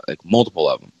game last night, like multiple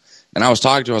of them. And I was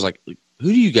talking to him, I was like, who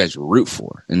do you guys root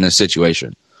for in this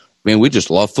situation? I mean, we just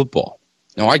love football.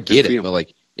 No, I get it, but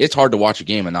like, it's hard to watch a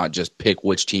game and not just pick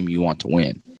which team you want to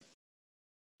win.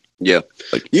 Yeah.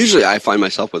 Usually I find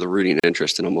myself with a rooting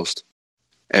interest in almost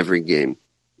every game.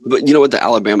 But you know what? The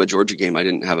Alabama-Georgia game, I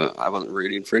wasn't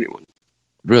rooting for anyone.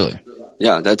 Really?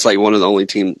 Yeah, that's like one of the only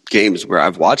games where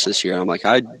I've watched this year. I'm like,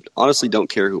 I honestly don't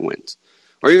care who wins.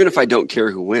 Or even if I don't care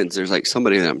who wins, there's like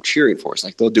somebody that I'm cheering for. It's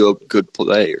like they'll do a good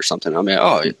play or something. I'm like,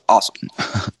 oh, awesome.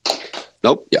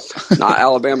 Nope. Yeah. Not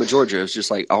Alabama, Georgia. It was just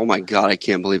like, oh my God, I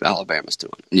can't believe Alabama's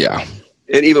doing it. Yeah.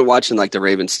 And even watching like the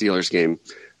Ravens Steelers game,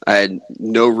 I had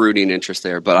no rooting interest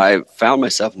there, but I found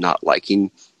myself not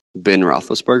liking Ben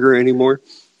Roethlisberger anymore.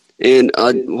 And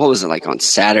what was it like on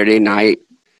Saturday night?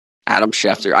 Adam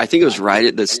Schefter, I think it was right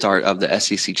at the start of the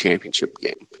SEC championship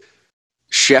game.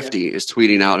 Shefty is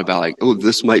tweeting out about like, oh,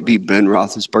 this might be Ben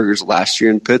Roethlisberger's last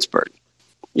year in Pittsburgh.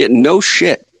 Yeah, no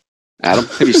shit. Adam,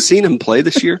 have you seen him play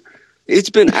this year?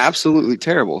 It's been absolutely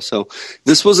terrible. So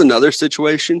this was another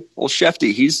situation. Well,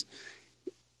 Shefty, he's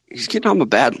getting on a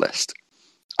bad list.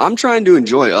 I'm trying to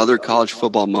enjoy other college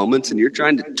football moments, and you're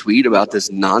trying to tweet about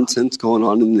this nonsense going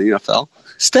on in the NFL.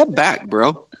 Step back,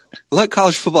 bro. Let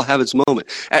college football have its moment.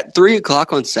 At 3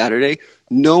 o'clock on Saturday,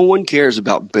 no one cares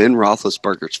about Ben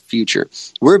Roethlisberger's future.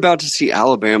 We're about to see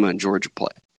Alabama and Georgia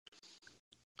play.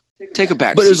 Take a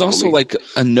back. But it was also like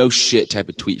a no shit type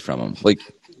of tweet from him. Like,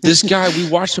 this guy, we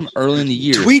watched him early in the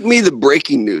year. Tweet me the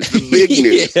breaking news, the big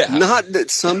news. Not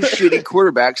that some shitty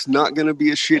quarterback's not going to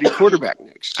be a shitty quarterback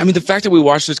next. I mean, the fact that we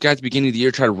watched this guy at the beginning of the year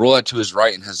try to roll out to his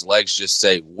right and his legs just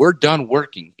say, we're done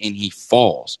working, and he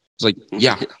falls. It's like,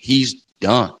 yeah, he's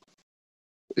done.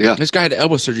 Yeah. This guy had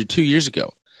elbow surgery 2 years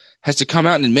ago. Has to come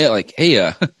out and admit, like,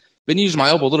 hey, been using my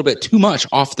elbow a little bit too much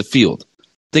off the field.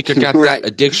 Think I got that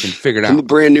addiction figured out. I'm a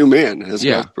brand new man, as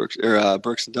Brooks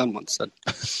and Dunn once said.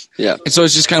 Yeah. And so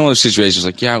it's just kind of one of those situations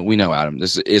like, yeah, we know, Adam,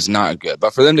 this is not good.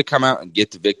 But for them to come out and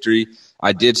get the victory,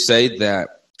 I did say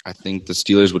that I think the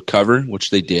Steelers would cover, which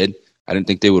they did. I didn't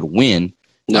think they would win.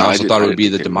 No, I also thought it would be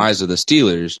the demise of the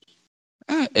Steelers.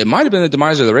 It might have been the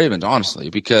demise of the Ravens, honestly,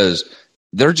 because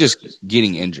they're just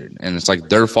getting injured, and it's like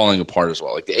they're falling apart as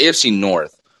well. Like the AFC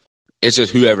North, it's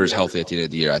just whoever's healthy at the end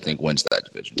of the year, I think, wins that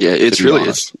division. Yeah,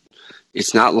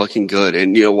 it's not looking good.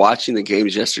 And, watching the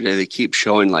games yesterday, they keep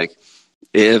showing, like,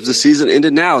 if the season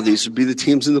ended now, these would be the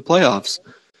teams in the playoffs.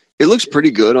 It looks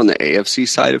pretty good on the AFC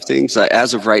side of things.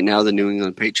 As of right now, the New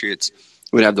England Patriots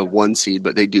would have the 1 seed,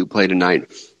 but they do play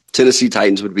tonight. Tennessee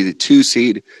Titans would be the 2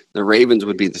 seed. The Ravens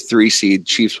would be the 3 seed.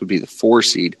 Chiefs would be the 4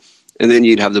 seed. And then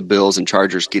you'd have the Bills and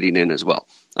Chargers getting in as well.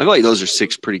 I feel like those are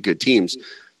 6 pretty good teams.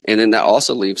 And then that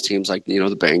also leaves teams like, the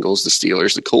Bengals, the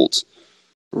Steelers, the Colts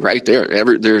right there.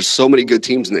 There's so many good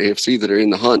teams in the AFC that are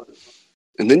in the hunt.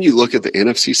 And then you look at the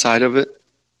NFC side of it.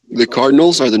 The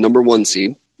Cardinals are the number 1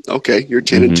 seed. Okay, you're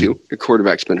 10-2. Your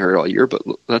quarterback's been hurt all year, but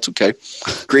that's okay.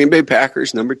 Green Bay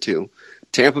Packers, number 2.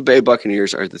 Tampa Bay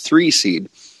Buccaneers are the 3 seed.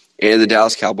 And the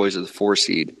Dallas Cowboys are the 4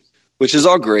 seed, which is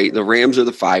all great. The Rams are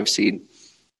the 5 seed.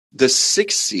 The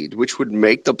 6th seed, which would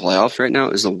make the playoffs right now,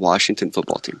 is the Washington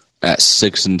football team. At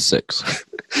 6-6.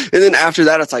 And then after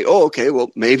that, it's like, oh, okay, well,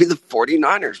 maybe the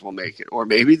 49ers will make it, or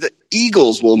maybe the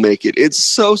Eagles will make it. It's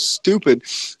so stupid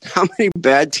how many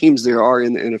bad teams there are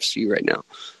in the NFC right now.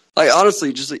 Like,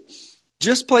 honestly,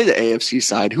 just play the AFC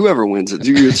side. Whoever wins it,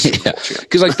 you're the Super Bowl champ.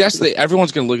 Because,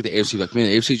 everyone's going to look at the AFC like, man,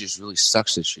 the AFC just really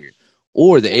sucks this year.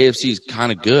 Or the AFC is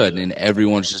kind of good, and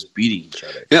everyone's just beating each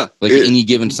other. Yeah. Like any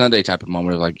given Sunday type of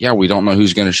moment of like, yeah, we don't know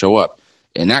who's going to show up.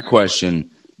 And that question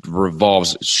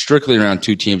revolves strictly around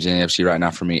 2 teams in the AFC right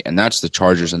now for me, and that's the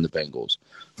Chargers and the Bengals.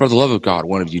 For the love of God,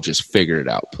 one of you just figure it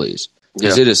out, please.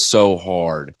 Because it is so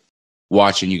hard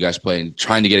watching you guys play and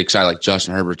trying to get excited like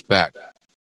Justin Herbert's back.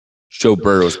 Joe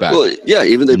Burrow's back. Well, yeah,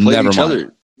 even they played each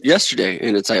other yesterday,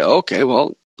 and it's like, okay,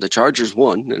 well, the Chargers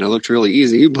won, and it looked really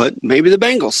easy, but maybe the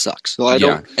Bengals suck. So I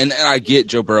don't. And I get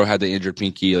Joe Burrow had the injured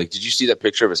pinky. Like, did you see that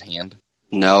picture of his hand?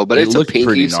 No, but it's looked a pinky,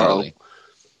 pretty gnarly. So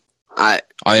I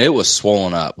mean, it was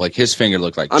swollen up. Like his finger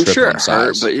looked like I'm sure it hurt,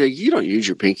 size. but you don't use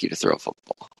your pinky to throw a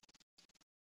football.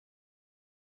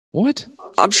 What?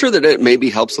 I'm sure that it maybe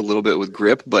helps a little bit with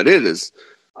grip, but I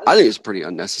think it's pretty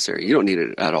unnecessary. You don't need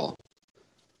it at all.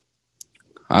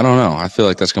 I don't know. I feel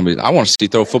like that's going to be – I want to see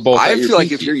throw a football. I feel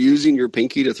like if you're using your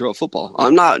pinky to throw a football –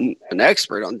 I'm not an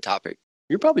expert on the topic.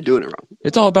 You're probably doing it wrong.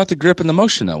 It's all about the grip and the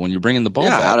motion, though, when you're bringing the ball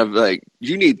back.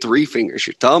 You need 3 fingers.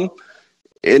 Your thumb,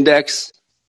 index,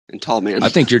 and tall man. I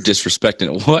think you're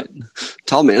disrespecting it. What?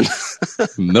 Tall man.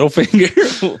 Middle finger?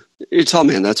 You're tall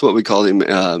man. That's what we called him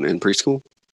in preschool.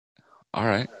 All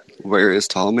right. Where is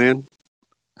tall man?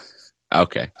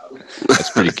 Okay. That's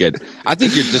pretty good. I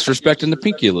think you're disrespecting the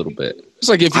pinky a little bit. It's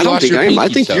like if you I don't lost think your I am. pinky I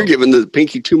think toe. you're giving the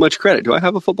pinky too much credit. Do I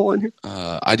have a football in here?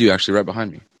 I do, actually, right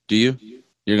behind me. Do you?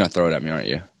 You're going to throw it at me, aren't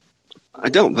you? I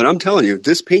don't, but I'm telling you,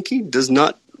 this pinky does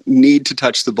not need to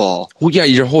touch the ball. Well, yeah,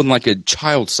 you're holding like a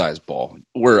child-sized ball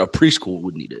where a preschool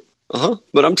would need it.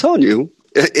 But I'm telling you,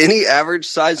 any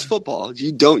average-sized football,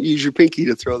 you don't use your pinky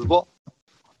to throw the ball.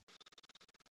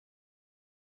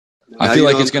 I feel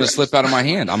like it's going to slip out of my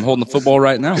hand. I'm holding the football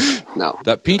right now. No.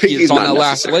 That pinky is on that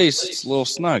last necessary. lace. It's a little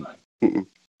snug.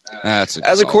 That's a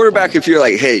As a quarterback, if you're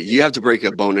like, hey, you have to break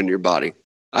a bone in your body,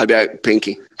 I'd be like,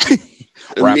 pinky. Wrap it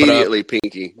up. Immediately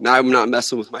pinky. Now I'm not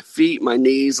messing with my feet, my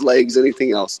knees, legs,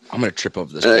 anything else. I'm going to trip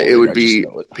over this. It would be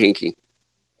pinky.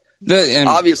 And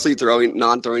Obviously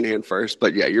non-throwing hand first,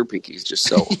 but yeah, your pinky is just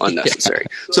so unnecessary.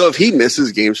 So if he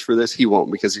misses games for this, he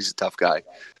won't because he's a tough guy.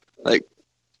 Like,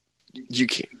 you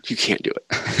can't do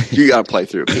it. You got to play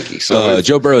through a pinky. So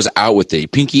Joe Burrow's out with a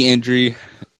pinky injury.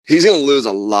 He's going to lose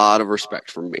a lot of respect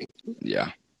from me.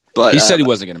 Yeah. But he said he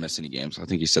wasn't going to miss any games. I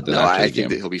think he said that after I the game. think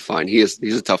that he'll be fine. He's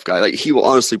a tough guy. Like, he will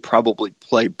honestly probably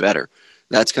play better.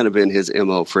 That's kind of been his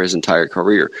MO for his entire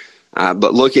career.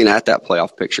 But looking at that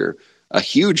playoff picture, a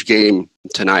huge game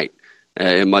tonight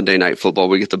in Monday Night Football.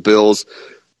 We get the Bills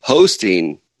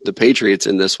hosting the Patriots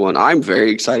in this one. I'm very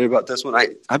excited about this one.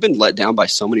 I've been let down by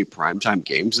so many primetime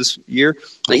games this year.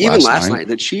 Like even last night,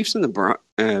 the Chiefs and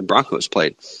the Broncos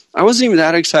played. I wasn't even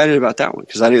that excited about that one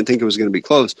because I didn't think it was going to be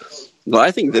close. But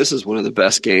I think this is one of the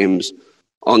best games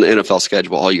on the NFL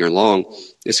schedule all year long.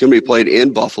 It's going to be played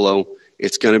in Buffalo.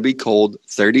 It's going to be cold,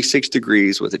 36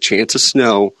 degrees with a chance of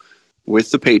snow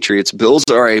with the Patriots. Bills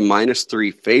are a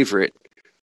 -3 favorite.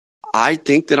 I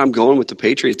think that I'm going with the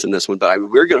Patriots in this one, but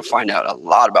we're going to find out a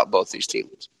lot about both these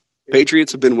teams.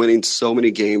 Patriots have been winning so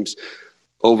many games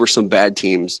over some bad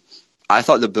teams. I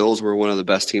thought the Bills were one of the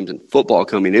best teams in football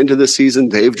coming into this season.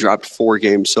 They've dropped 4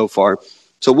 games so far.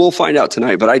 So we'll find out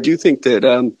tonight. But I do think that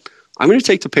I'm going to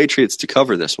take the Patriots to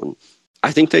cover this one.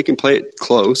 I think they can play it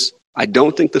close. I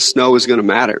don't think the snow is going to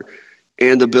matter.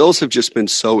 And the Bills have just been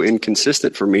so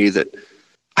inconsistent for me that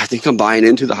I think I'm buying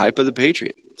into the hype of the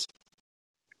Patriots.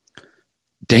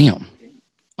 Damn.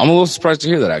 I'm a little surprised to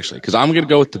hear that, actually, because I'm going to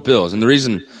go with the Bills. And the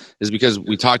reason is because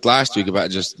we talked last week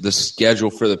about just the schedule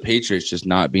for the Patriots just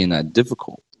not being that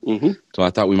difficult. Mm-hmm. So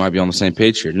I thought we might be on the same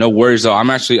page here. No worries, though. I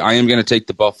am going to take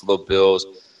the Buffalo Bills,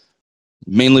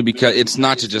 mainly because it's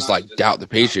not to just like doubt the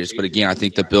Patriots, but again, I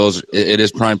think the Bills, it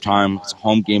is prime time. It's a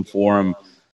home game for them.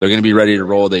 They're going to be ready to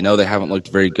roll. They know they haven't looked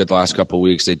very good the last couple of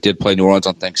weeks. They did play New Orleans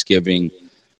on Thanksgiving.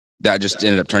 That just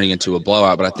ended up turning into a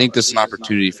blowout. But I think this is an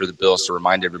opportunity for the Bills to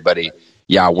remind everybody,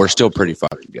 yeah, we're still pretty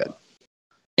fucking good.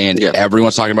 And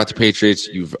everyone's talking about the Patriots.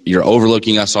 You're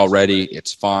overlooking us already.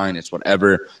 It's fine. It's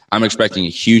whatever. I'm expecting a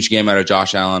huge game out of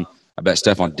Josh Allen. I bet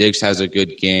Stephon Diggs has a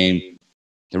good game.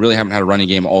 They really haven't had a running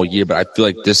game all year, but I feel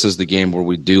like this is the game where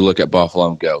we do look at Buffalo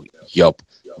and go, yup,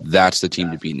 that's the team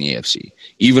to beat in the AFC.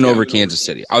 Even over Kansas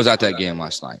City. I was at that game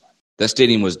last night. That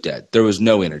stadium was dead. There was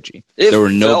no energy. There were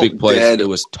no big plays. It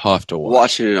was tough to watch.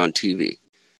 Watching it on TV.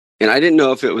 And I didn't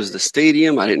know if it was the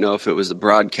stadium. I didn't know if it was the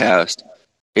broadcast.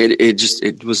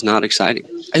 It was not exciting.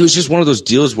 It was just one of those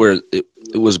deals where it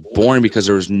was boring because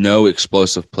there was no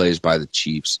explosive plays by the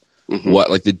Chiefs.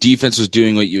 Mm-hmm. The defense was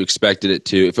doing what you expected it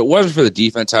to. If it wasn't for the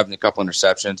defense having a couple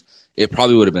interceptions, it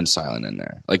probably would have been silent in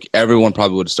there. Like everyone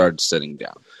probably would have started sitting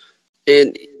down.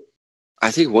 And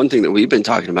I think one thing that we've been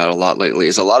talking about a lot lately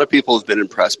is a lot of people have been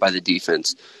impressed by the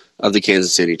defense of the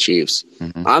Kansas City Chiefs.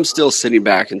 Mm-hmm. I'm still sitting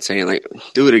back and saying, like,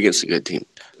 do it against a good team.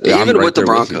 Yeah, even with the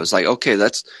Broncos,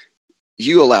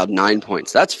 you allowed 9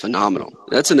 points. That's phenomenal.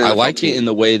 That's an NFL I like team. It in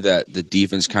the way that the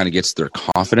defense kind of gets their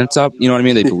confidence up. You know what I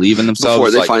mean? They believe in themselves.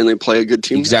 Before they finally play a good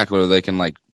team. Exactly. Where they can,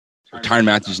 Tyrann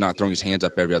Mathieu's not throwing his hands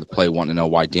up every other play, wanting to know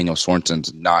why Daniel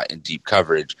Sorensen's not in deep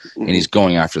coverage, and he's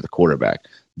going after the quarterback.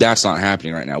 That's not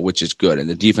happening right now, which is good. And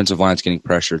the defensive line's getting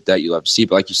pressured. That you love to see.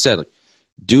 But like you said,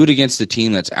 do it against the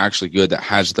team that's actually good, that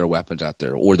has their weapons out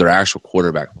there, or their actual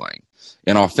quarterback playing.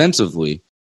 And offensively,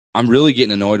 I'm really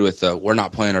getting annoyed with we're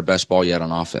not playing our best ball yet on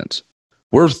offense.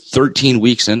 We're 13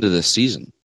 weeks into this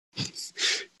season.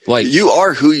 You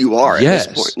are who you are at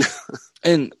this point.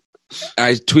 And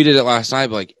I tweeted it last night,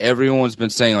 but everyone's been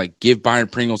saying, give Byron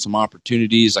Pringle some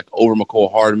opportunities, over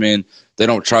McCole Hardman. They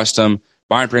don't trust him.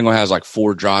 Byron Pringle has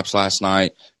 4 drops last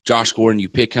night. Josh Gordon, you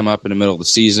pick him up in the middle of the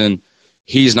season.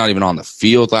 He's not even on the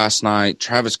field last night.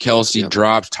 Travis Kelce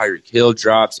drops. Tyreek Hill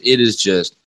drops. It is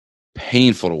just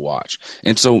painful to watch.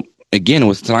 And so, again,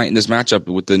 with tonight in this matchup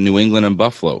with the New England and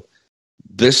Buffalo,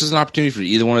 this is an opportunity for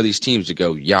either one of these teams to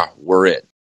go, yeah, we're it.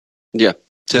 Yeah.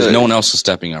 Because no one else is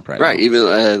stepping up right now. Right.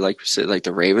 Even, like we said,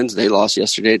 the Ravens, they lost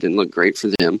yesterday. It didn't look great for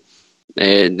them.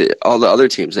 And all the other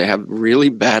teams, they have really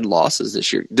bad losses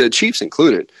this year, the Chiefs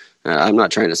included. I'm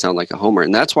not trying to sound like a homer.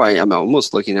 And that's why I'm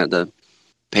almost looking at the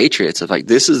Patriots of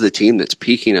this is the team that's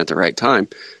peaking at the right time.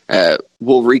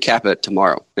 We'll recap it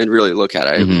tomorrow and really look at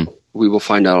it. Mm-hmm. We will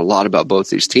find out a lot about both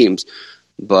these teams.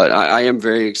 But I am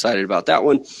very excited about that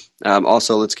one.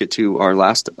 Also, let's get to our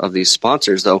last of these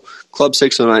sponsors, though. Club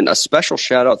 609, a special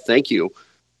shout-out. Thank you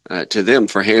to them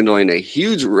for handling a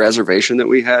huge reservation that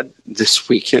we had this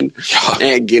weekend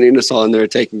and getting us on there,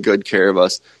 taking good care of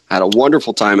us. Had a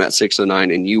wonderful time at 609,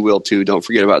 and you will, too. Don't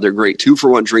forget about their great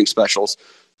 2-for-1 drink specials,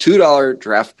 $2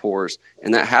 draft pours,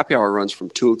 and that happy hour runs from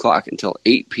 2 o'clock until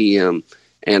 8 p.m.,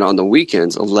 and on the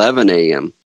weekends, 11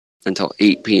 a.m. until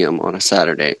 8 p.m. on a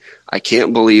Saturday. I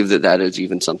can't believe that is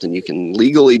even something you can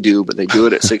legally do, but they do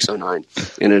it at 609,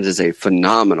 and it is a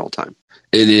phenomenal time.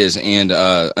 It is, and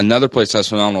another place that has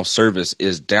phenomenal service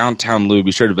is Downtown Lube.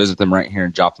 Be sure to visit them right here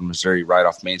in Joplin, Missouri, right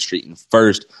off Main Street. And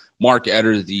first, Mark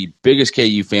Etter, the biggest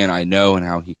KU fan I know, and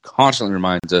how he constantly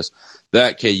reminds us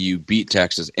that KU beat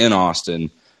Texas in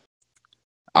Austin.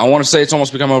 I want to say it's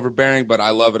almost become overbearing, but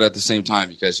I love it at the same time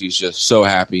because he's just so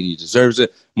happy and he deserves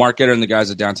it. Mark Etter and the guys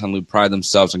at Downtown Lube pride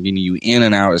themselves on getting you in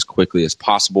and out as quickly as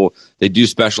possible. They do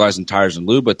specialize in tires and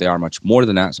lube, but they are much more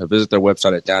than that. So visit their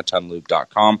website at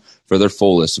downtownlube.com for their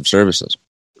full list of services.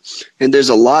 And there's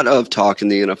a lot of talk in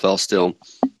the NFL still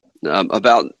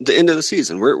about the end of the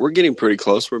season. We're getting pretty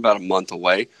close. We're about a month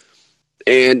away.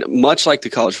 And much like the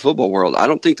college football world, I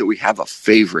don't think that we have a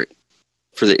favorite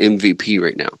for the MVP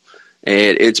right now.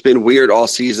 And it's been weird all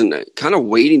season, kind of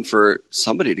waiting for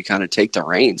somebody to kind of take the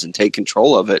reins and take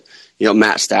control of it.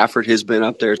 Matt Stafford has been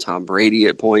up there, Tom Brady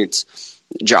at points,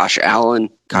 Josh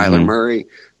Allen, Kyler Murray.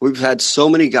 We've had so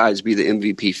many guys be the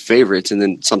MVP favorites, and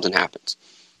then something happens.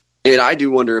 And I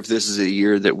do wonder if this is a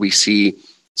year that we see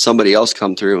somebody else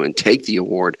come through and take the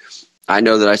award. I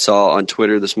know that I saw on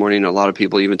Twitter this morning a lot of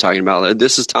people even talking about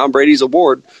this is Tom Brady's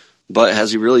award. but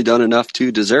has he really done enough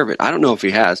to deserve it? I don't know if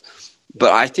he has,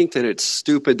 but I think that it's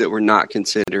stupid that we're not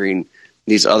considering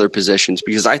these other positions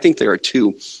because I think there are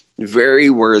two very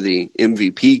worthy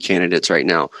MVP candidates right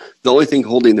now. The only thing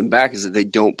holding them back is that they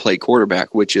don't play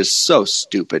quarterback, which is so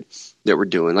stupid that we're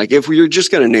doing. Like, if we're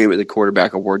just going to name it the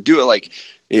quarterback award, do it like,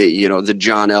 the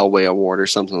John Elway award or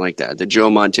something like that. The Joe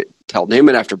Montana, name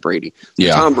it after Brady. The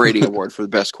Tom Brady award for the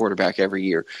best quarterback every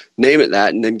year. Name it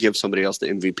that and then give somebody else the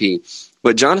MVP.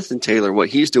 But Jonathan Taylor, what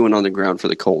he's doing on the ground for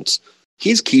the Colts,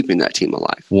 he's keeping that team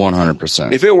alive.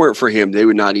 100%. If it weren't for him, they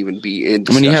would not even be in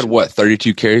discussion. I mean, he had,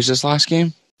 32 carries this last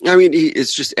game? I mean,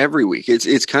 it's just every week.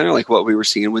 It's kind of like what we were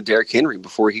seeing with Derrick Henry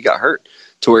before he got hurt,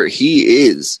 to where he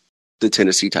is the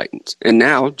Tennessee Titans. And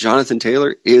now Jonathan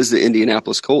Taylor is the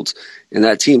Indianapolis Colts, and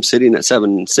that team sitting at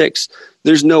 7-6.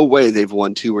 There's no way they've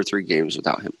won 2 or 3 games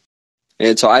without him.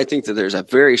 And so I think that there's a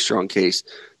very strong case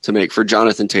to make for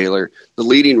Jonathan Taylor, the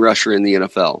leading rusher in the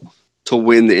NFL, to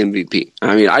win the MVP.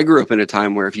 I mean, I grew up in a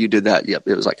time where if you did that, it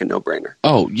was like a no-brainer.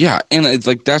 Oh, yeah. And it's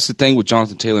like that's the thing with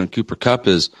Jonathan Taylor and Cooper Kupp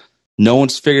is no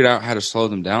one's figured out how to slow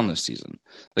them down this season.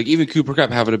 Like, even Cooper Kupp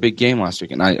having a big game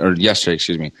yesterday.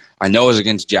 I know it was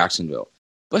against Jacksonville.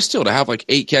 But still, to have like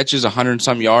 8 catches, 100 and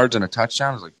some yards, and a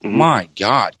touchdown is like, my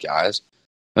God, guys.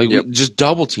 Like, we just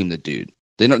double team the dude.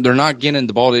 They're not getting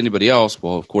the ball to anybody else.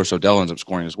 Well, of course, Odell ends up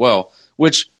scoring as well,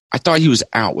 which I thought he was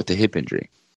out with the hip injury.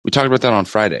 We talked about that on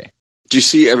Friday. Do you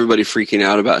see everybody freaking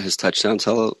out about his touchdown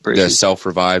celebration? The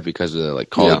self-revive because of the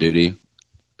Call of Duty.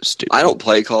 Stupid. I don't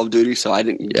play Call of Duty, so I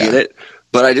didn't get it.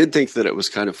 But I did think that it was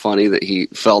kind of funny that he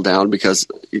fell down because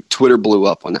Twitter blew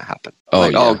up when that happened.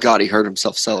 Oh, God, he hurt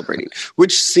himself celebrating,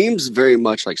 which seems very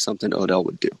much like something Odell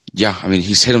would do. Yeah, I mean,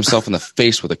 he's hit himself in the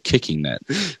face with a kicking net.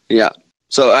 Yeah.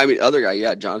 So, I mean, other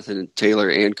guy, Jonathan Taylor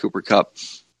and Cooper Kupp.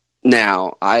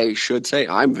 Now, I should say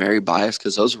I'm very biased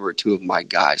because those were 2 of my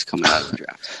guys coming out of the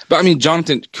draft. But, I mean,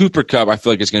 Cooper Kupp, I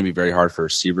feel like it's going to be very hard for a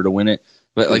receiver to win it.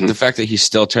 But, the fact that he's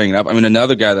still tearing it up. I mean,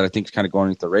 another guy that I think is kind of going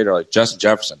under the radar, like Justin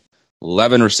Jefferson,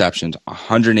 11 receptions,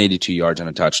 182 yards, and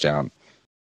a touchdown.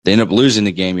 They end up losing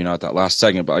the game, at that last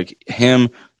second. But,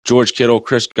 him, George Kittle,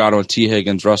 Chris Godwin, T.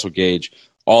 Higgins, Russell Gage,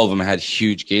 all of them had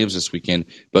huge games this weekend.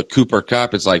 But Cooper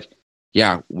Kupp, it's like,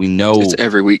 yeah, we know. It's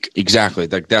every week. Exactly.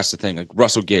 Like, that's the thing. Like,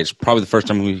 Russell Gage, probably the first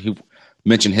time we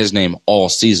mentioned his name all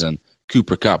season.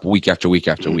 Cooper Kupp, week after week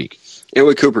after week. And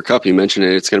with Cooper Kupp, you mentioned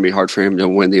it's going to be hard for him to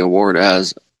win the award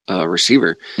as a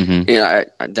receiver. And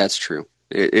that's true.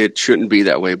 It shouldn't be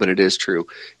that way, but it is true.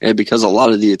 And because a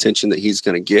lot of the attention that he's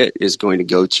going to get is going to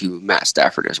go to Matt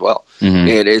Stafford as well. And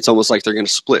it's almost like they're going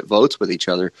to split votes with each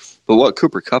other. But what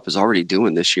Cooper Kupp is already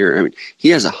doing this year, I mean, he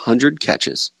has 100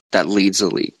 catches. That leads the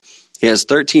league. He has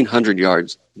 1,300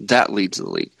 yards. That leads the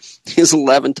league. He has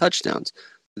 11 touchdowns.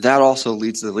 That also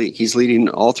leads the league. He's leading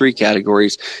all 3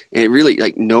 categories. And it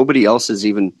really, nobody else is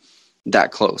even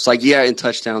that close. In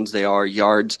touchdowns they are,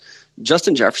 yards.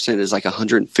 Justin Jefferson is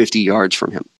 150 yards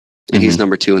from him, and he's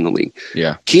number 2 in the league.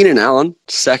 Yeah. Keenan Allen,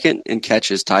 second in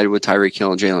catches, tied with Tyreek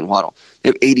Hill and Jalen Waddle. They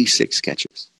have 86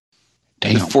 catches.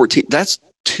 Damn. 14. That's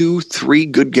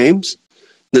 2-3 good games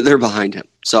that they're behind him.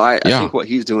 So I think what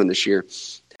he's doing this year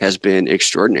has been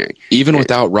extraordinary. Even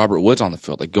without Robert Woods on the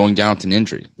field, going down with an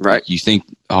injury. Right. You think,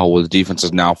 the defense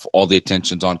is now, all the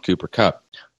attention's on Cooper Kupp.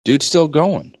 Dude's still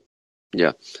going.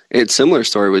 Yeah. It's a similar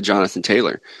story with Jonathan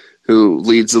Taylor, who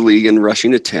leads the league in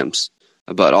rushing attempts,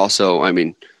 but also,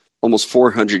 almost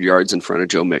 400 yards in front of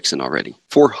Joe Mixon already.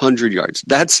 400 yards.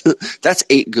 That's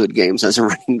 8 good games as a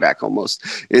running back almost.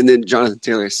 And then Jonathan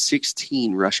Taylor has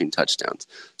 16 rushing touchdowns.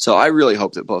 So I really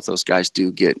hope that both those guys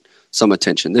do get some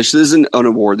attention. This isn't an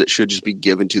award that should just be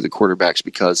given to the quarterbacks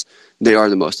because they are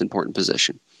the most important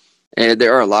position. And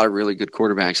there are a lot of really good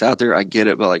quarterbacks out there. I get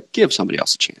it, but give somebody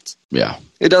else a chance. Yeah.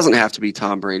 It doesn't have to be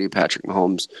Tom Brady, Patrick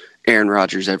Mahomes, Aaron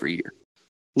Rodgers every year.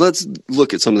 Let's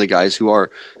look at some of the guys who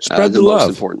are spread the love. Most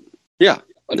important. Yeah,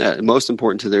 most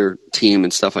important to their team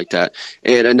and stuff like that.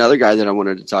 And another guy that I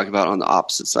wanted to talk about on the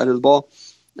opposite side of the ball,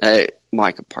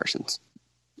 Micah Parsons.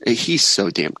 He's so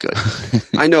damn good.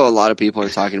 I know a lot of people are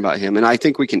talking about him, and I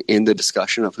think we can end the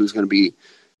discussion of who's going to be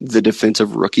the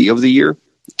defensive rookie of the year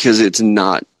because it's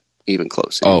not even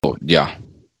close. Oh, yeah.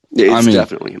 It's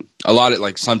definitely him. A lot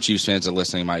of some Chiefs fans are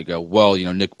listening might go, well,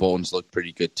 Nick Bolton's looked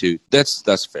pretty good too.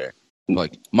 That's fair.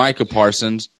 Micah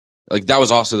Parsons, that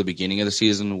was also the beginning of the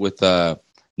season with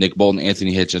Nick Bolton.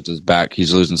 Anthony Hitchens is back.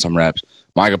 He's losing some reps.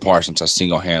 Micah Parsons has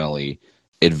single-handedly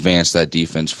advanced that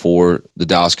defense for the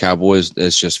Dallas Cowboys.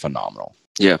 It's just phenomenal.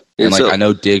 Yeah. And I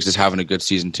know Diggs is having a good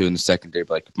season too in the secondary,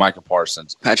 but Micah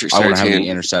Parsons, Patrick I wonder how Surtain, many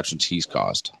interceptions he's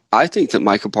caused. I think that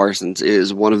Micah Parsons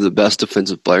is one of the best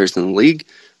defensive players in the league,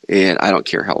 and I don't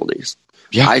care how old he is.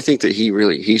 Yeah. I think that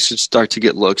he should start to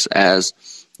get looks as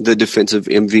the defensive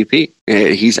MVP.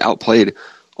 And he's outplayed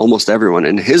almost everyone,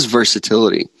 and his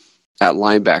versatility at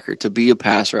linebacker, to be a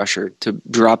pass rusher, to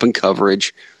drop in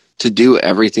coverage, to do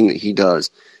everything that he does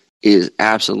is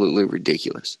absolutely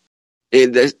ridiculous.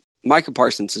 Micah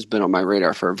Parsons has been on my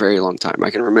radar for a very long time. I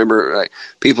can remember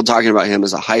people talking about him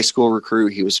as a high school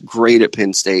recruit. He was great at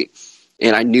Penn State,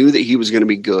 and I knew that he was going to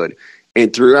be good.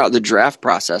 And throughout the draft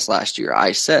process last year,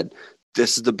 I said,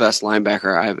 this is the best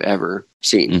linebacker I've ever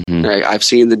seen. Mm-hmm. I've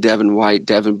seen the Devin White,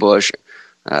 Devin Bush,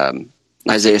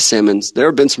 Isaiah Simmons. There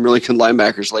have been some really good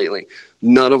linebackers lately.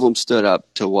 None of them stood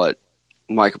up to what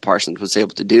Micah Parsons was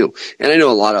able to do. And I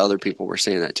know a lot of other people were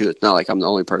saying that too. It's not like I'm the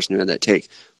only person who had that take.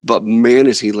 But man,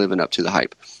 is he living up to the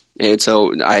hype. And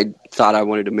so I thought I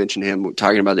wanted to mention him,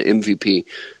 talking about the MVP.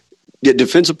 The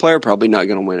defensive player, probably not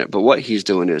going to win it, but what he's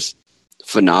doing is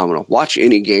phenomenal. Watch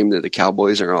any game that the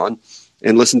Cowboys are on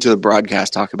and listen to the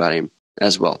broadcast talk about him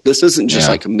as well. This isn't just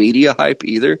like media hype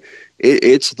either.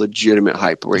 It's legitimate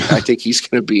hype where I think he's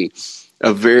going to be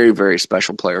a very, very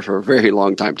special player for a very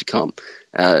long time to come,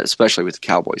 especially with the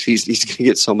Cowboys. He's going to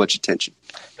get so much attention.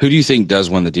 Who do you think does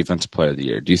win the Defensive Player of the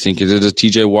Year? Do you think is it a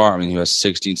TJ Watt? I mean, he has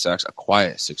 16 sacks, a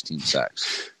quiet 16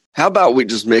 sacks. How about we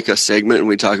just make a segment and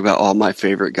we talk about all my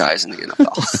favorite guys in the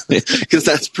NFL? Because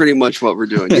that's pretty much what we're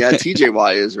doing. Yeah, TJ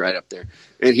Watt is right up there.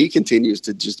 And he continues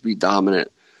to just be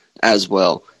dominant as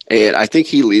well. And I think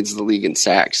he leads the league in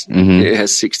sacks. Mm-hmm. It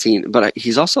has 16. But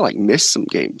he's also missed some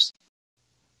games.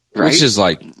 Right? Which is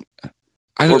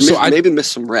maybe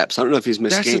missed some reps. I don't know if he's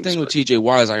missed that's games. That's the thing with TJ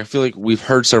Watt is I feel like we've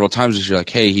heard several times this year,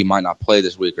 hey, he might not play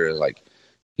this week, or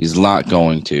he's not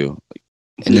going to.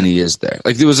 And then he is there.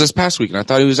 It was this past week, and I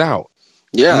thought he was out.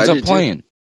 Yeah, he ends up playing.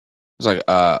 It's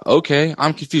okay,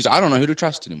 I'm confused. I don't know who to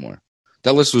trust anymore.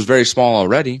 That list was very small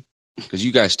already because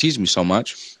you guys tease me so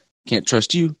much. Can't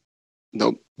trust you.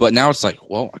 Nope. But now it's I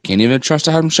can't even trust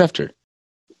Adam Schefter.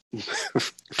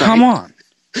 Right. Come on.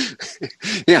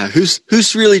 Yeah, who's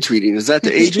really tweeting? Is that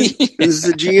the agent? Is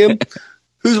it the GM?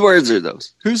 Whose words are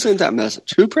those? Who sent that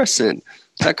message? Who pressed send?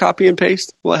 Is that copy and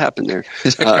paste? What happened there?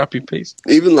 Is that copy and paste?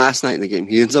 Even last night in the game,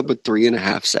 he ends up with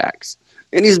 3.5 sacks.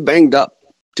 And he's banged up.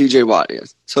 TJ Watt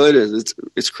is. So it is.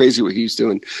 It's crazy what he's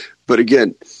doing. But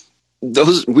again,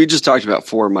 we just talked about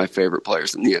 4 of my favorite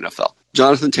players in the NFL.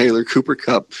 Jonathan Taylor, Cooper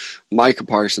Kupp, Micah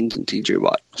Parsons, and TJ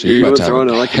Watt. So you're going to throw in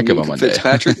a Minka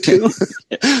Fitzpatrick too?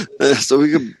 So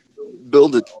we could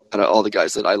build it out of all the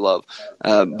guys that I love.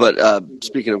 But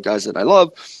speaking of guys that I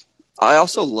love, I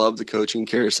also love the coaching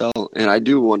carousel, and I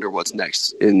do wonder what's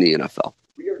next in the NFL.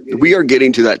 We are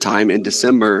getting to that time in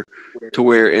December to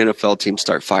where NFL teams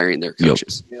start firing their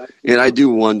coaches. Yep. And I do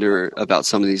wonder about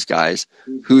some of these guys,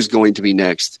 who's going to be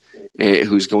next, and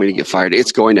who's going to get fired.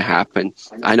 It's going to happen.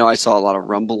 I know I saw a lot of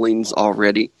rumblings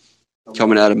already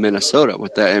coming out of Minnesota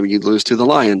with that. I mean, you lose to the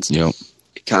Lions. Yep.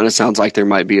 It kind of sounds like there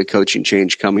might be a coaching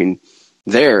change coming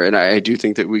there. And I do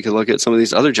think that we could look at some of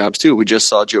these other jobs too. We just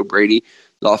saw Joe Brady,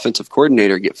 the offensive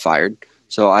coordinator, get fired.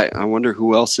 So I wonder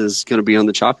who else is going to be on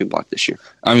the chopping block this year.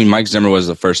 I mean, Mike Zimmer was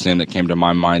the first name that came to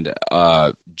my mind.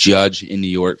 Judge in New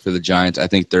York for the Giants. I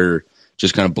think they're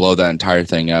just going to blow that entire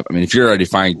thing up. I mean, if you're already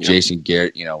firing Jason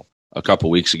Garrett, a couple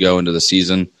weeks ago into the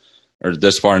season, or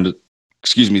this far into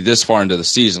the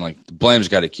season, the blame's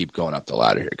got to keep going up the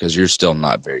ladder here because you're still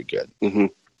not very good. Mm-hmm.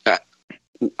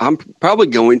 I'm probably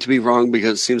going to be wrong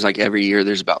because it seems like every year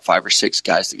there's about 5 or 6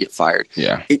 guys that get fired.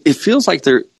 Yeah. It feels like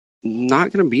they're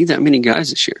not going to be that many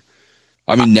guys this year.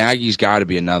 I mean, Nagy's got to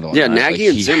be another one. Yeah, right? Nagy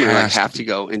and Zimmer have to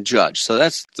go, and Judge. So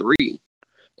that's 3.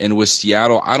 And with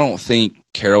Seattle, I don't think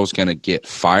Carroll's going to get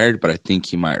fired, but I think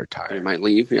he might retire. He might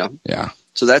leave, yeah. Yeah.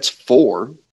 So that's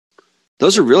 4.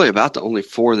 Those are really about the only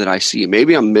 4 that I see.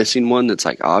 Maybe I'm missing one that's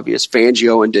obvious.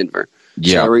 Fangio and Denver.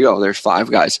 Yeah. So there we go. There's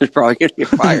 5 guys that are probably going to get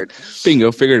fired.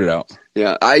 Bingo, figured it out.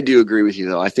 Yeah, I do agree with you,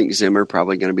 though. I think Zimmer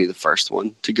probably going to be the first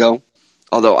one to go.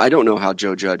 Although I don't know how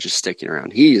Joe Judge is sticking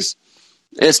around. It's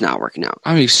not working out.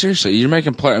 I mean, seriously, you're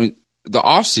making play. I mean, the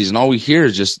offseason, all we hear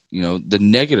is just, the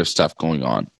negative stuff going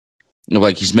on.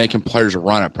 He's making players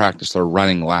run at practice. They're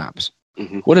running laps.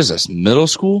 Mm-hmm. What is this, middle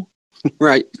school?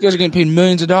 Right. You guys are getting paid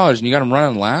millions of dollars, and you got them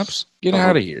running laps? Get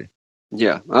out of here.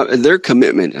 Yeah. Their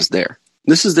commitment is there.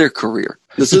 This is their career.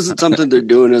 This isn't something they're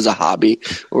doing as a hobby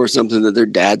or something that their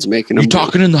dad's making them do. You're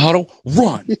talking in the huddle?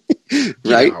 Run.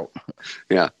 Right?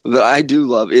 Yeah. But I do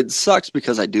love it. It sucks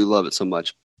because I do love it so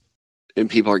much. And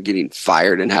people are getting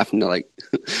fired and having to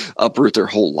uproot their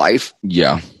whole life.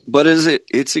 Yeah. But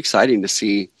it's exciting to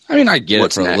see. I mean, I get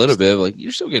it for next. a little bit.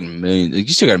 You're still getting millions. You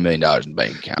still got $1 million in the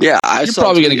bank account. Yeah. You're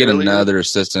probably going to get another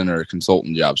assistant or a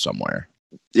consultant job somewhere.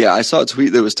 Yeah. I saw a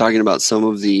tweet that was talking about some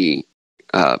of the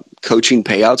coaching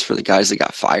payouts for the guys that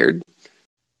got fired.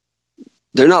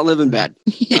 They're not living bad.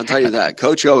 Yeah. I'll tell you that.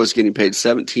 Coach O is getting paid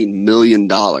 $17 million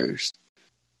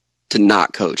to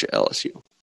not coach at LSU.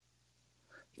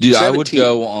 Dude, I would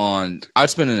go on. I'd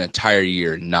spend an entire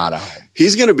year not at home.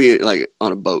 He's going to be like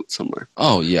on a boat somewhere.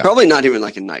 Oh yeah, probably not even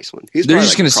like a nice one. They're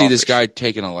just going to see this guy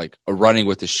taking a running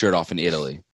with his shirt off in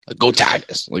Italy. Like, go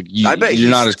Tigers! Like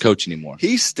you're not his coach anymore.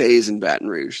 He stays in Baton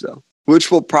Rouge though, which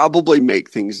will probably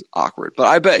make things awkward. But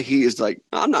I bet he is like,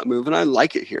 I'm not moving. I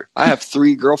like it here. I have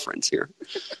 3 girlfriends here.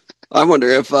 I wonder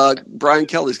if Brian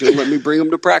Kelly's going to let me bring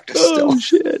him to practice still. Oh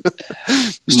shit!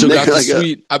 Still got the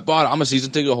suite. I bought it. I'm a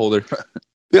season ticket holder.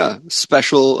 Yeah,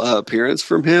 special appearance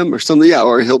from him or something. Yeah,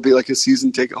 or he'll be like a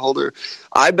season ticket holder.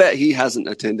 I bet he hasn't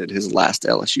attended his last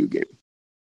LSU game.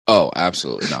 Oh,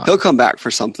 absolutely not. He'll come back for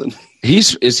something.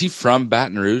 Is he from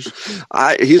Baton Rouge?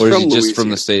 He's or from is he Louisiana. Just from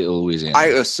the state of Louisiana? I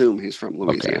assume he's from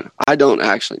Louisiana. Okay. I don't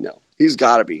actually know. He's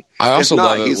got to be. I also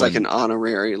love it. He's like an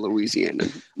honorary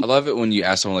Louisianan. I love it when you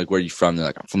ask someone like, "Where are you from?" They're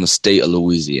like, "I'm from the state of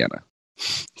Louisiana."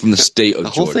 From the state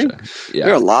of Georgia. Thing? Yeah.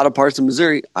 There are a lot of parts of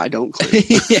Missouri I don't claim.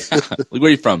 Yeah. Like, where are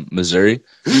you from? Missouri?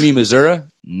 You mean Missouri?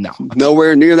 No.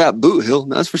 Nowhere near that boot hill,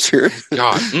 that's for sure.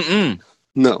 God. Mm-mm.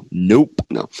 No. Nope.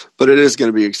 No. But it is going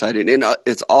to be exciting. And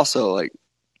it's also like,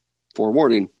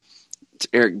 forewarning, it's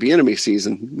Eric Bieniemy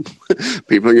season.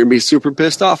 People are going to be super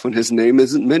pissed off when his name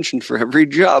isn't mentioned for every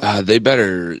job. They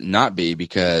better not be,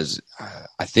 because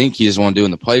I think he doesn't want to do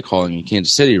in the play calling in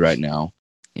Kansas City right now.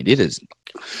 And it is.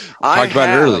 Talked about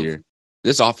it earlier.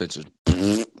 This offense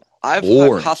is I've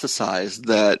boring. hypothesized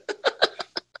that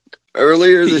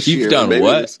earlier this year. You've done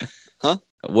what? Huh?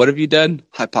 What have you done?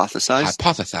 Hypothesized.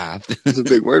 Hypothesized. That's a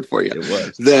big word for you. It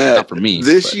was. That not for me.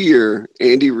 This year,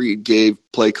 Andy Reid gave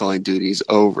play calling duties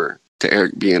over to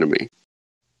Eric Bieniemy,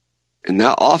 and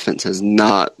that offense has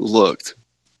not looked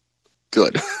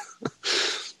good.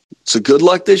 So good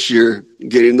luck this year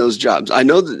getting those jobs. I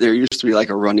know that there used to be like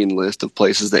a running list of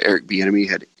places that Eric Bieniemy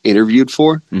had interviewed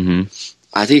for. Mm-hmm.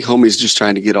 I think homie's just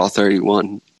trying to get all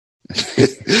 31.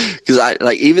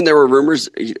 Because even there were rumors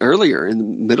earlier in the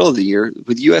middle of the year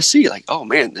with USC, like, oh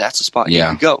man, that's a spot you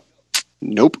can go.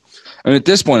 Nope. I mean, at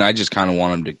this point, I just kind of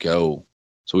want him to go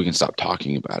so we can stop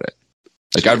talking about it.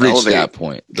 Like, I've reached that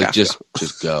point. Like, just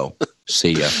go.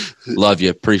 See ya. Love you.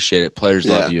 Appreciate it. Players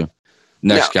love you.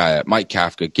 Next guy up, Mike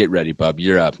Kafka. Get ready, bub.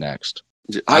 You're up next.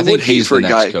 I think he's the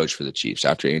next coach for the Chiefs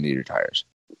after Andy retires.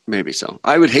 Maybe so.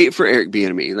 I would hate for Eric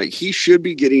Bieniemy. Like, he should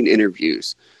be getting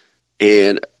interviews,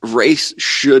 and race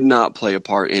should not play a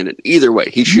part in it either way.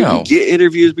 He shouldn't get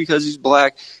interviews because he's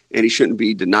black, and he shouldn't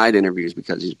be denied interviews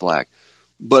because he's black.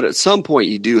 But at some point,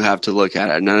 you do have to look at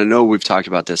it. And I know we've talked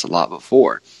about this a lot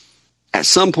before. At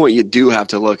some point, you do have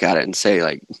to look at it and say,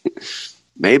 like,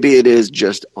 maybe it is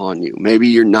just on you. Maybe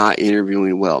you're not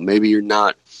interviewing well. Maybe you're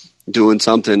not doing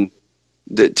something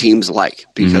that teams like,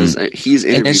 because he's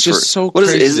interviewed. And it's just so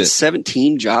crazy. Is it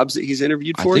 17 jobs that he's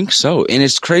interviewed for? I think so. And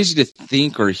it's crazy to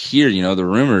think or hear, the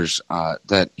rumors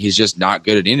that he's just not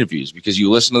good at interviews, because you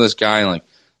listen to this guy and like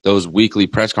those weekly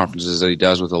press conferences that he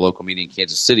does with the local media in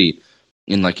Kansas City,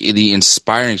 and like the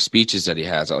inspiring speeches that he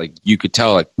has, like you could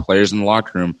tell like players in the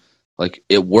locker room, like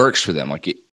it works for them.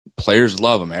 Like players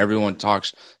love him. Everyone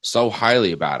talks so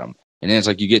highly about him. And then it's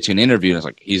like you get to an interview and it's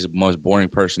like he's the most boring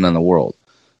person in the world.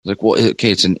 It's like, well,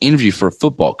 okay, it's an interview for a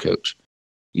football coach.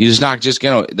 You're just not just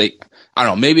going to, I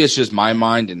don't know, maybe it's just my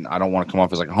mind and I don't want to come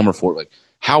off as like a homer for it. Like,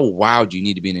 how wow do you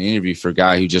need to be in an interview for a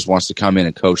guy who just wants to come in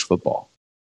and coach football?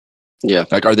 Yeah.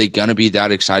 Like, are they going to be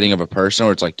that exciting of a person,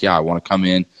 or it's like, yeah, I want to come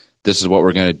in. This is what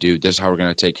we're going to do. This is how we're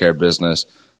going to take care of business.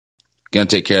 Going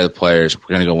to take care of the players. We're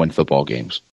going to go win football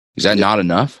games. Is that not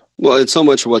enough? Well, it's so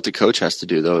much of what the coach has to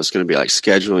do, though. It's going to be like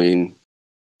scheduling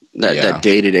that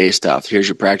day-to-day stuff. Here's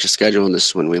your practice schedule, and this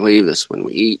is when we leave, this is when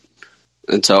we eat.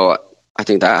 And so I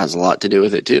think that has a lot to do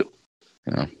with it, too.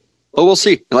 Yeah. Well, we'll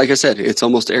see. Like I said, it's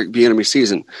almost Eric Bieniemy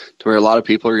season, to where a lot of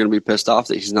people are going to be pissed off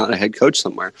that he's not a head coach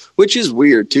somewhere, which is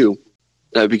weird, too,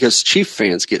 because Chief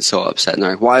fans get so upset. And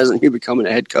they're like, why isn't he becoming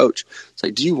a head coach? It's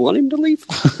like, do you want him to leave?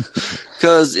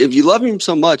 Because if you love him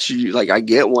so much, I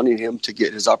get wanting him to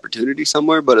get his opportunity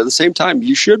somewhere, but at the same time,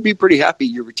 you should be pretty happy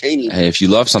you're retaining. Hey, if you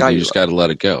love something, you just got to let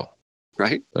it go.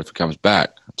 Right? But if it comes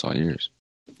back, that's all yours.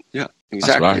 Yeah, exactly.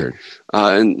 That's what I heard.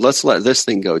 And let's let this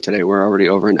thing go today. We're already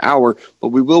over an hour, but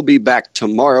we will be back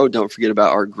tomorrow. Don't forget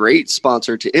about our great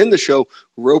sponsor to end the show,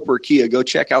 Roper Kia. Go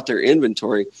check out their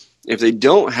inventory. If they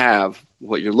don't have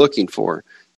what you're looking for,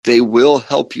 they will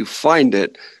help you find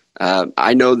it.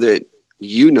 I know that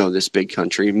you know this big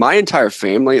country. My entire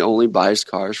family only buys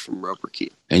cars from Roper Kia.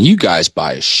 And you guys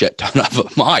buy a shit ton of them.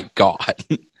 My God.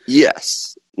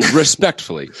 Yes.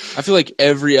 Respectfully, I feel like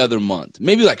every other month,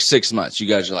 maybe like 6 months, you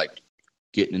guys are like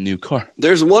getting a new car.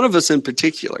 There's one of us in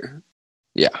particular.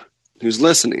 Yeah. Who's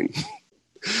listening,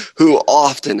 who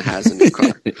often has a new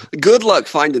car. Good luck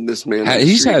finding this man.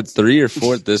 He's had 3 or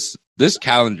 4 this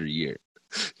calendar year.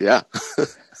 Yeah.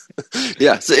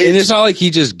 Yeah. So and it's not like he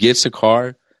just gets a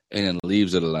car and then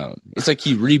leaves it alone. It's like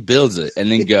he rebuilds it and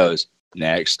then goes,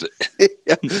 next.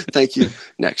 Yeah, thank you.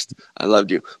 Next. I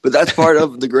loved you. But that's part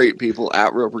of the great people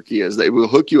at Roper Kia is they will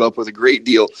hook you up with a great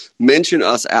deal. Mention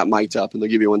us at Mic'd Up and they'll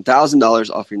give you $1,000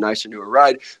 off your nicer, newer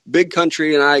ride. Big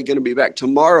Country and I are going to be back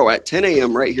tomorrow at 10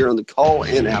 a.m. right here on the Call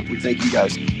In app. We thank you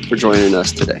guys for joining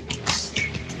us today.